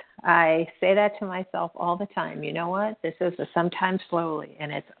 because I say that to myself all the time. You know what? This is a sometimes slowly,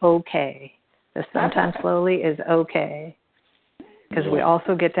 and it's okay. The sometimes slowly is okay, because we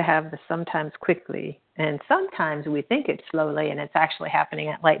also get to have the sometimes quickly. And sometimes we think it's slowly, and it's actually happening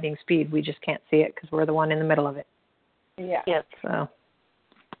at lightning speed. We just can't see it because we're the one in the middle of it. Yeah. Yep. So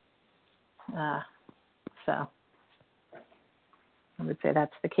I would say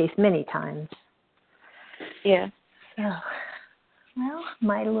that's the case many times. Yeah. So, well,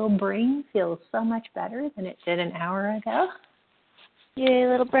 my little brain feels so much better than it did an hour ago. Yay,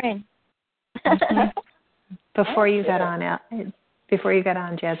 little brain. Mm-hmm. Before you got on,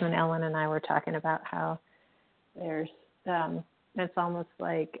 Jasmine, Ellen, and I were talking about how there's it's almost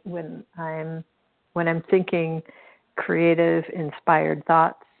like when I'm thinking creative, inspired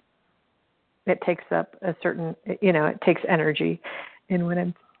thoughts, it takes up a certain, it takes energy. And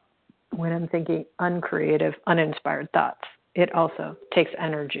when I'm thinking uncreative, uninspired thoughts, it also takes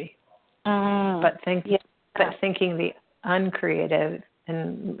energy. But thinking the uncreative,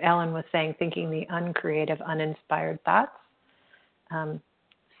 and Ellen was saying thinking the uncreative, uninspired thoughts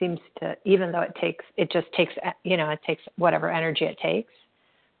seems to, even though it takes whatever energy it takes,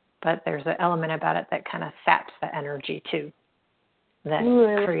 but there's an element about it that kind of saps the energy too. that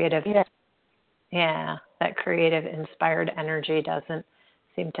creative, that creative, inspired energy doesn't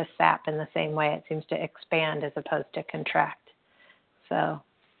seem to sap in the same way. It seems to expand as opposed to contract. So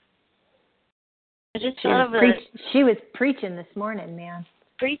I just thought of it. She was preaching this morning, man.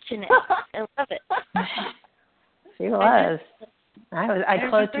 Preaching it. I love it. She was. I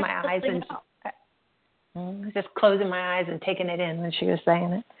closed my eyes and I was just closing my eyes and taking it in when she was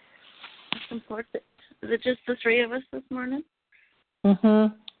saying it. That's important. Is it just the three of us this morning? As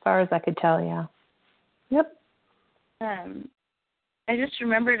far as I could tell, yeah. Yep. I just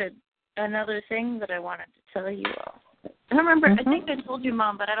remembered another thing that I wanted to tell you all. I remember. I think I told you,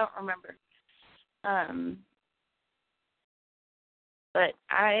 Mom, but I don't remember. But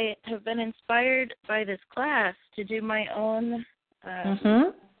I have been inspired by this class to do my own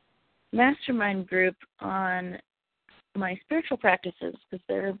mastermind group on my spiritual practices because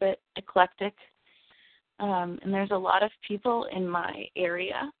they're a bit eclectic. And there's a lot of people in my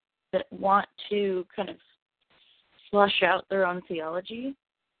area that want to kind of flush out their own theology,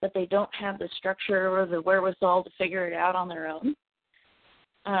 but they don't have the structure or the wherewithal to figure it out on their own,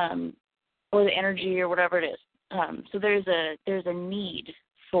 or the energy or whatever it is. So there's a need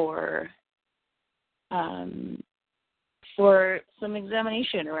for some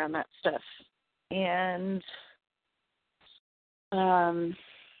examination around that stuff, and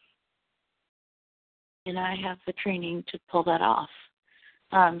I have the training to pull that off.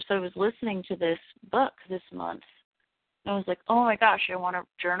 So I was listening to this book this month, and I was like, oh my gosh, I want to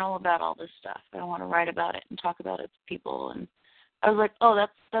journal about all this stuff. I want to write about it and talk about it to people. And I was like, oh,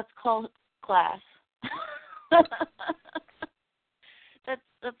 that's called class.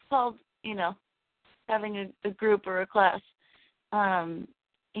 That's called, having a group or a class. And,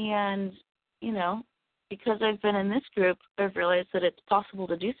 because I've been in this group, I've realized that it's possible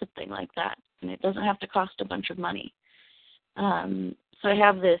to do something like that, and it doesn't have to cost a bunch of money. So I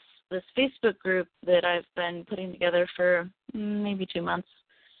have this Facebook group that I've been putting together for maybe 2 months,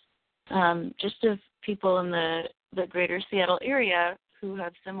 just of people in the greater Seattle area who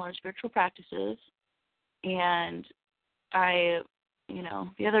have similar spiritual practices. And I,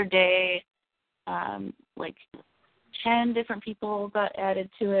 the other day, 10 different people got added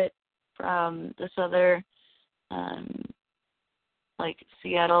to it from this other,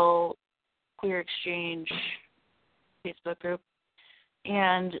 Seattle Queer Exchange Facebook group.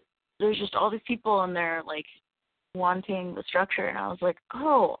 And there's just all these people in there, wanting the structure. And I was like,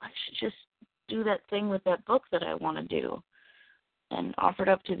 oh, I should just do that thing with that book that I want to do and offer it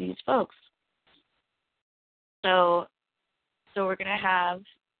up to these folks. So we're going to have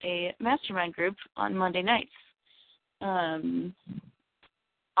a mastermind group on Monday nights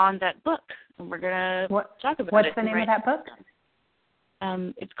on that book, and we're going to talk about it. What's the name of that book?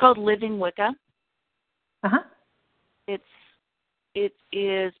 It's called Living Wicca. It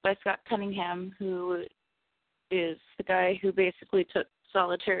is by Scott Cunningham, who is the guy who basically took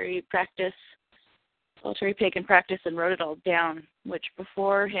solitary pagan practice, and wrote it all down, which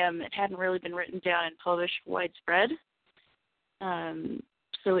before him it hadn't really been written down and published widespread.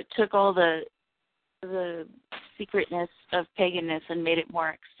 So it took all the secretness of paganness and made it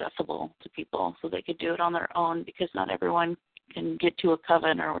more accessible to people so they could do it on their own, because not everyone can get to a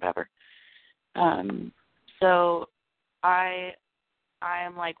coven or whatever. So I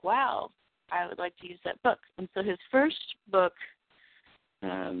am like, wow, I would like to use that book. And so his first book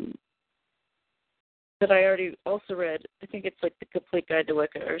that I already also read, I think it's like The Complete Guide to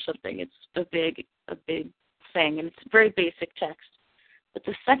Wicca or something. It's a big thing, and it's a very basic text. But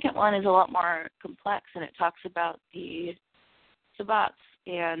the second one is a lot more complex, and it talks about the sabbats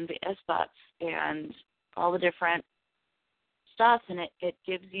and the esbats and all the different stuff, and it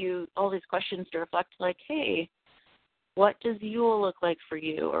gives you all these questions to reflect, like, hey, what does Yule look like for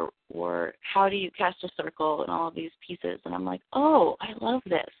you, or how do you cast a circle, and all of these pieces. And I'm like, oh, I love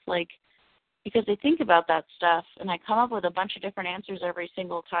this, because I think about that stuff, and I come up with a bunch of different answers every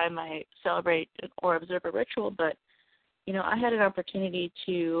single time I celebrate or observe a ritual. But, I had an opportunity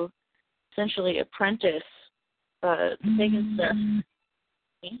to essentially apprentice pagan stuff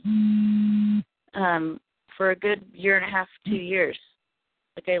for a good 1.5 to 2 years.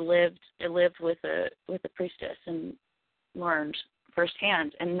 I lived with a priestess and learned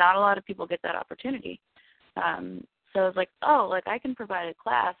firsthand, and not a lot of people get that opportunity. So I was like, I can provide a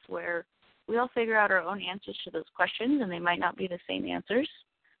class where we all figure out our own answers to those questions, and they might not be the same answers,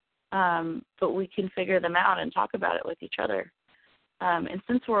 but we can figure them out and talk about it with each other. And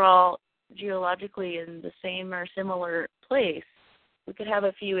since we're all geologically in the same or similar place, we could have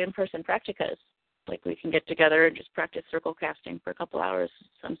a few in-person practicas. We can get together and just practice circle casting for a couple hours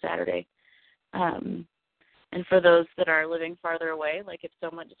some Saturday. And for those that are living farther away, like if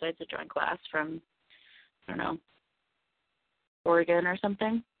someone decides to join class from, I don't know, Oregon or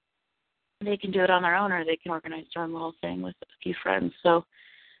something, they can do it on their own, or they can organize their own little thing with a few friends. So,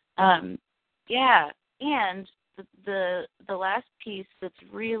 yeah. And the last piece that's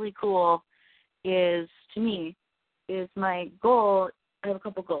really cool is, to me, is my goal. I have a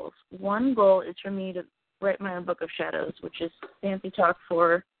couple goals. One goal is for me to write my own book of shadows, which is fancy talk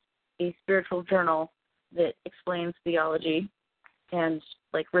for a spiritual journal that explains theology and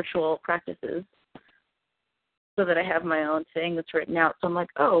like ritual practices, so that I have my own thing that's written out. So I'm like,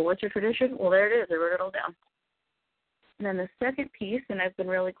 oh, what's your tradition? Well, there it is. I wrote it all down. And then the second piece, and I've been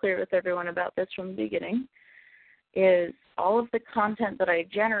really clear with everyone about this from the beginning, is all of the content that I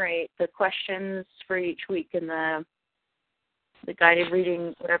generate, the questions for each week and the guided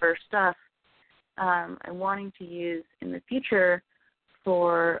reading, whatever stuff, I'm wanting to use in the future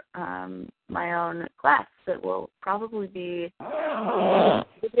for my own class that will probably be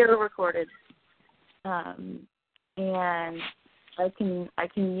video recorded. And I can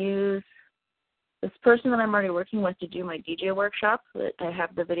use this person that I'm already working with to do my DJ workshop. That I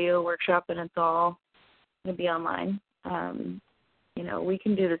have the video workshop, and it's all going to be online. We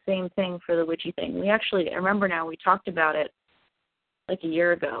can do the same thing for the witchy thing. I remember now, we talked about it like a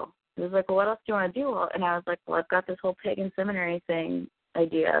year ago. It was like, well, what else do you want to do? And I was like, well, I've got this whole pagan seminary thing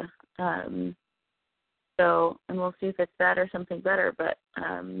idea. And we'll see if it's that or something better. But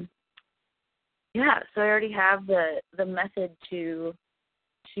yeah, so I already have the method to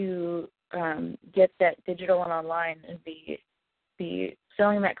get that digital and online and be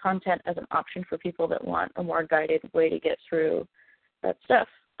selling that content as an option for people that want a more guided way to get through that stuff.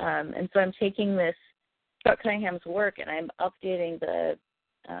 And so I'm taking this Chuck Cunningham's work and I'm updating the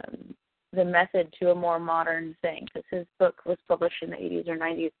method to a more modern thing, because his book was published in the 80s or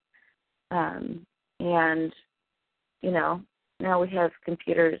 90s. And, now we have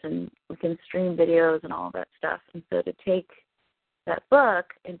computers and we can stream videos and all that stuff. And so to take that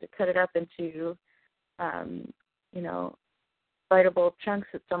book and to cut it up into, biteable chunks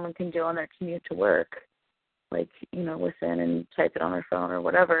that someone can do on their commute to work, like, listen and type it on their phone or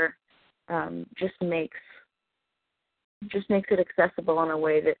whatever, just makes it accessible in a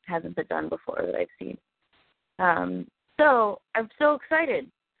way that hasn't been done before that I've seen. So I'm so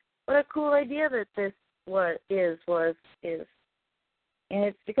excited. What a cool idea that this is. And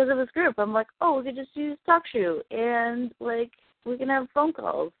it's because of this group. I'm like, oh, we could just use TalkShoe and like we can have phone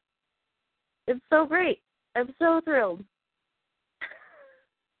calls. It's so great. I'm so thrilled.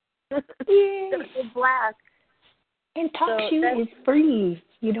 It's a blast. And TalkShoe is free.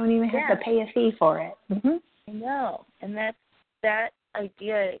 You don't even have to pay a fee for it. Mm-hmm. I know. And that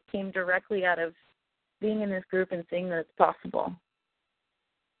idea came directly out of being in this group and seeing that it's possible.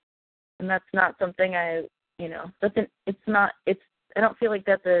 And that's not something I don't feel like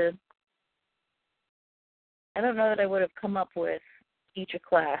that's I don't know that I would have come up with teach a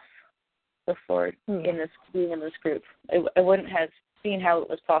class before being in this group. I wouldn't have seen how it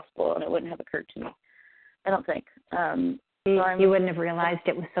was possible, and it wouldn't have occurred to me, I don't think. You wouldn't have realized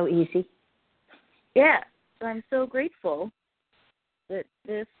it was so easy. Yeah. So I'm so grateful that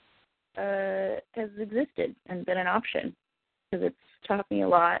this has existed and been an option, because it's taught me a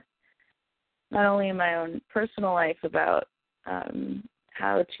lot, not only in my own personal life about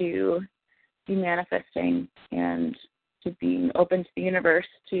how to be manifesting and to being open to the universe,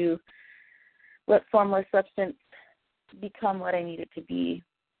 to let formless substance become what I need it to be.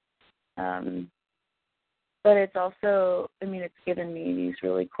 But it's also, it's given me these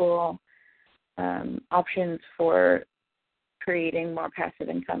really cool options for creating more passive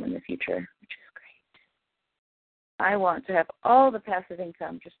income in the future, which is great. I want to have all the passive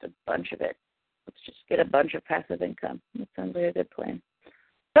income, just a bunch of it. Let's just get a bunch of passive income. That sounds like a good plan.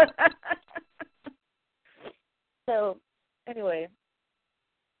 So, anyway.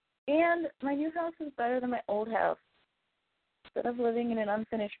 And my new house is better than my old house. Instead of living in an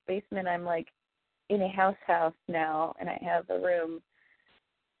unfinished basement, I'm like in a house now, and I have a room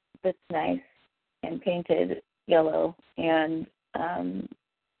that's nice and painted yellow. And,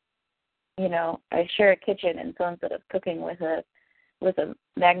 I share a kitchen, and so instead of cooking with a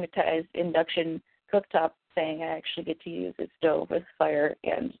magnetized induction cooktop thing, I actually get to use a stove with fire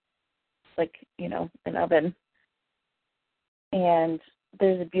and an oven. And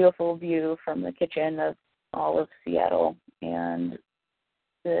there's a beautiful view from the kitchen of all of Seattle, and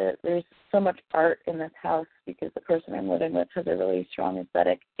there's so much art in this house because the person I'm living with has a really strong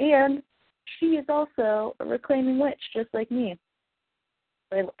aesthetic, and she is also a reclaiming witch just like me.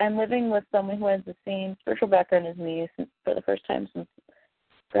 I'm living with someone who has the same spiritual background as me for the first time since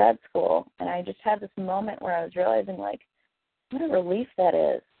grad school, and I just had this moment where I was realizing, like, what a relief that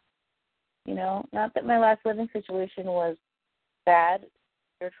is. You know, not that my last living situation was bad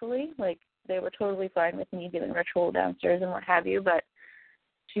spiritually, like, they were totally fine with me doing ritual downstairs and what have you, but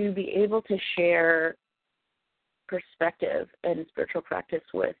to be able to share perspective and spiritual practice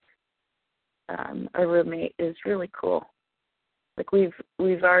with a roommate is really cool. Like, we've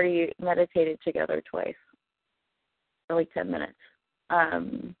already meditated together twice for like 10 minutes.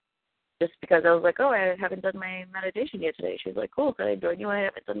 Just because I was like, oh, I haven't done my meditation yet today. She's like, cool, could I join you? I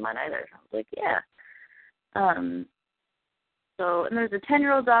haven't done mine either. I was like, yeah. So, and there's a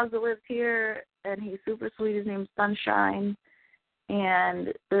 10-year-old dog that lives here, and he's super sweet. His name's Sunshine.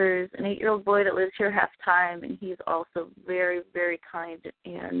 And there's an 8-year-old boy that lives here half time, and he's also very, very kind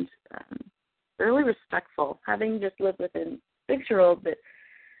and really respectful. Having just lived with a 6-year-old that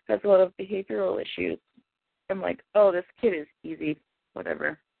has a lot of behavioral issues, I'm like, oh, this kid is easy,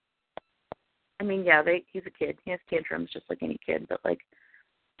 whatever. I mean, yeah, he's a kid. He has tantrums just like any kid, but, like,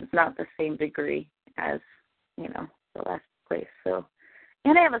 it's not the same degree as, you know, the last place. So,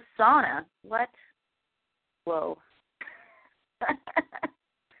 and I have a sauna. What? Whoa.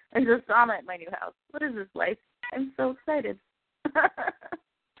 There's a sauna at my new house. What is this life? I'm so excited.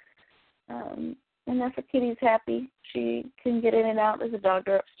 And if a kitty's happy, she can get in and out. There's a dog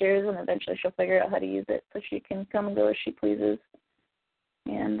door upstairs, and eventually she'll figure out how to use it so she can come and go as she pleases.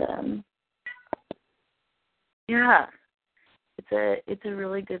 And yeah, it's a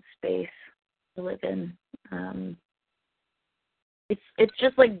really good space to live in. It's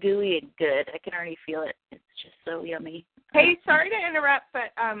just like gooey and good. I can already feel it. It's just so yummy. Hey, sorry to interrupt,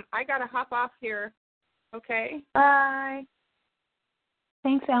 but I got to hop off here. Okay? Bye.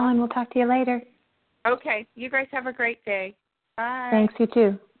 Thanks, Ellen. We'll talk to you later. Okay. You guys have a great day. Bye. Thanks, you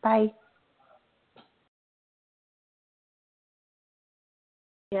too. Bye.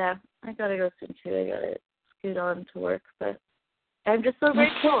 Yeah, I got to go soon, too. I got to scoot on to work, but I'm just so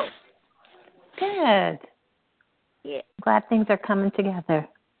grateful. Good. Yeah. Glad things are coming together.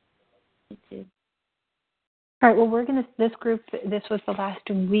 Me too. All right, well, this was the last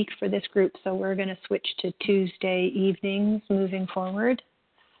week for this group, so we're going to switch to Tuesday evenings moving forward.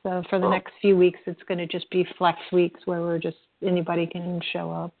 So for the next few weeks, it's going to just be flex weeks where anybody can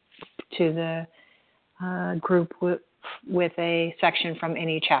show up to the group with a section from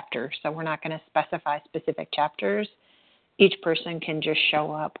any chapter. So we're not going to specify specific chapters. Each person can just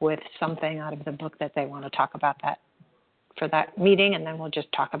show up with something out of the book that they want to talk about for that meeting, and then we'll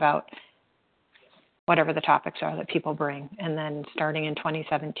just talk about whatever the topics are that people bring. And then starting in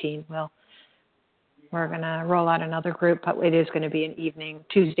 2017, we're going to roll out another group, but it is going to be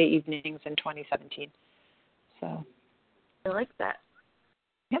Tuesday evenings in 2017. So I like that.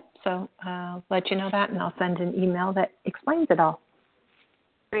 Yep, so I'll let you know that, and I'll send an email that explains it all.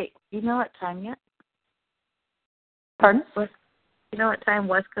 Great. You know what time yet? Pardon? You know what time,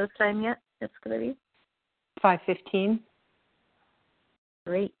 West Coast time yet it's going to be? 5:15.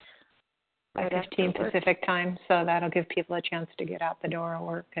 Great. 5:15 Pacific time, so that'll give people a chance to get out the door or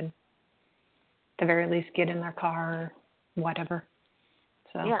work and at the very least get in their car or whatever.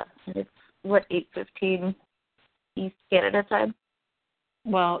 So yeah, it's 8:15 East Canada time?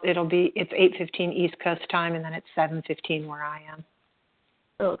 Well, it's 8:15 East Coast time, and then it's 7:15 where I am.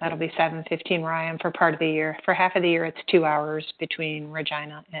 Oh, okay. That'll be 7:15 where I am for part of the year. For half of the year, it's 2 hours between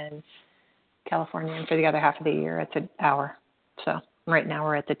Regina and California, and for the other half of the year, it's an hour. So right now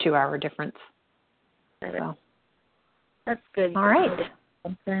we're at the 2-hour difference. So that's good. All right.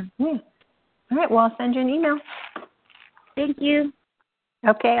 Yeah. All right. Well, I'll send you an email. Thank you.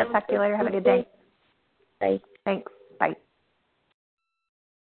 Okay. I'll talk to you later. Have a good day. Bye. Thanks. Bye.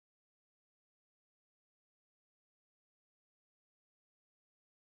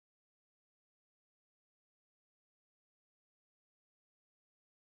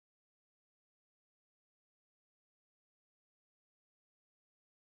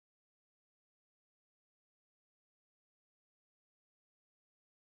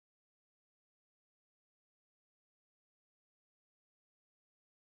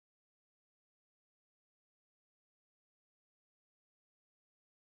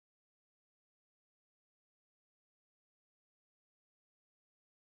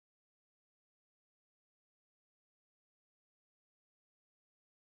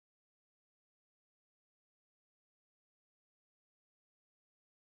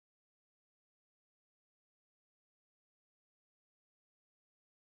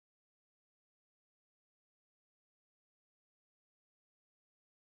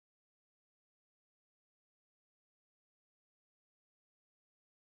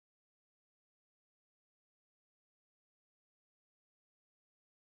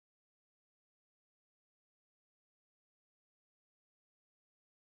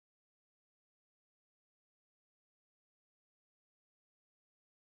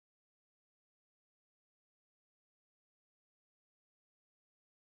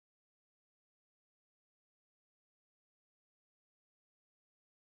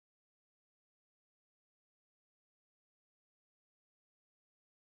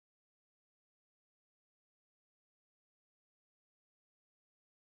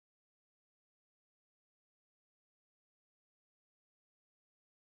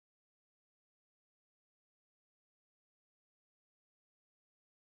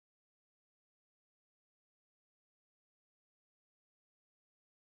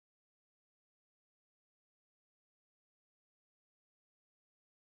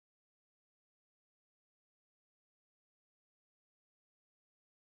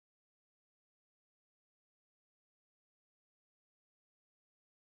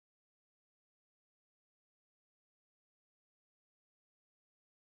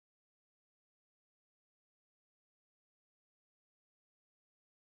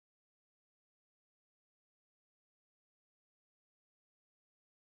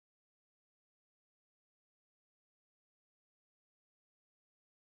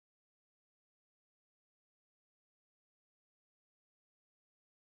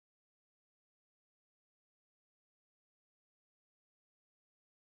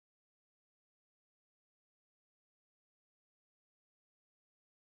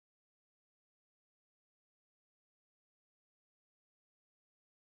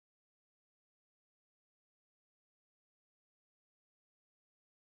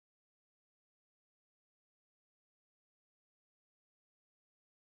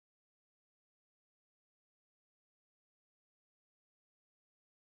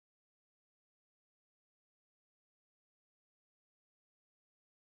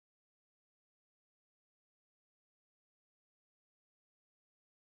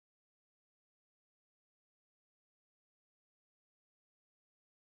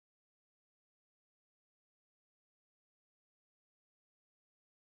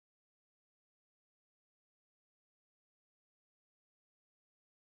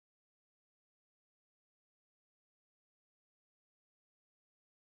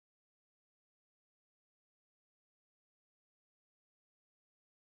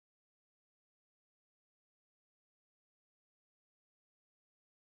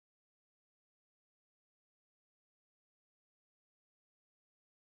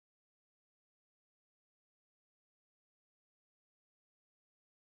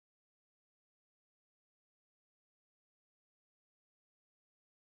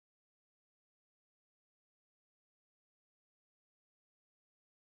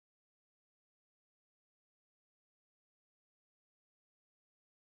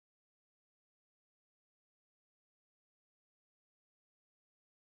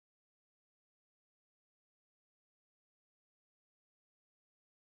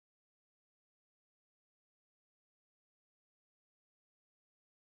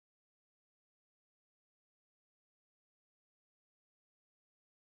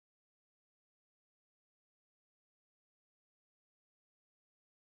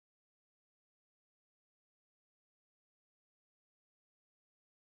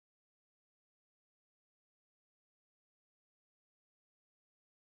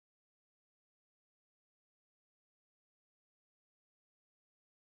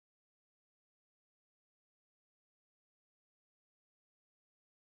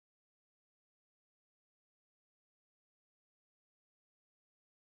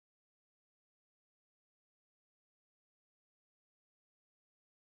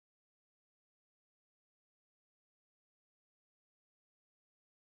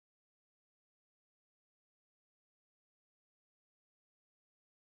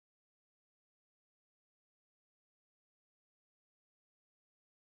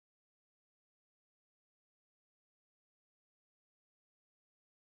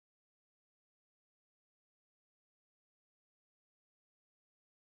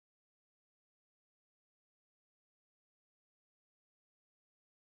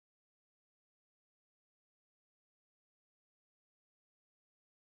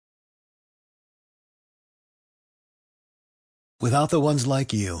 Without the ones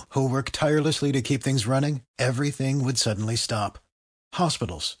like you, who work tirelessly to keep things running, everything would suddenly stop.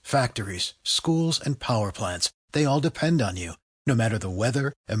 Hospitals, factories, schools, and power plants, they all depend on you. No matter the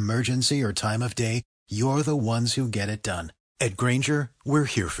weather, emergency, or time of day, you're the ones who get it done. At Grainger, we're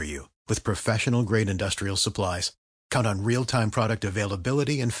here for you with professional-grade industrial supplies. Count on real-time product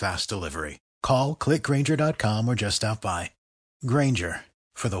availability and fast delivery. Call, click Grainger.com, or just stop by. Grainger,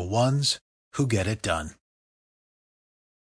 for the ones who get it done.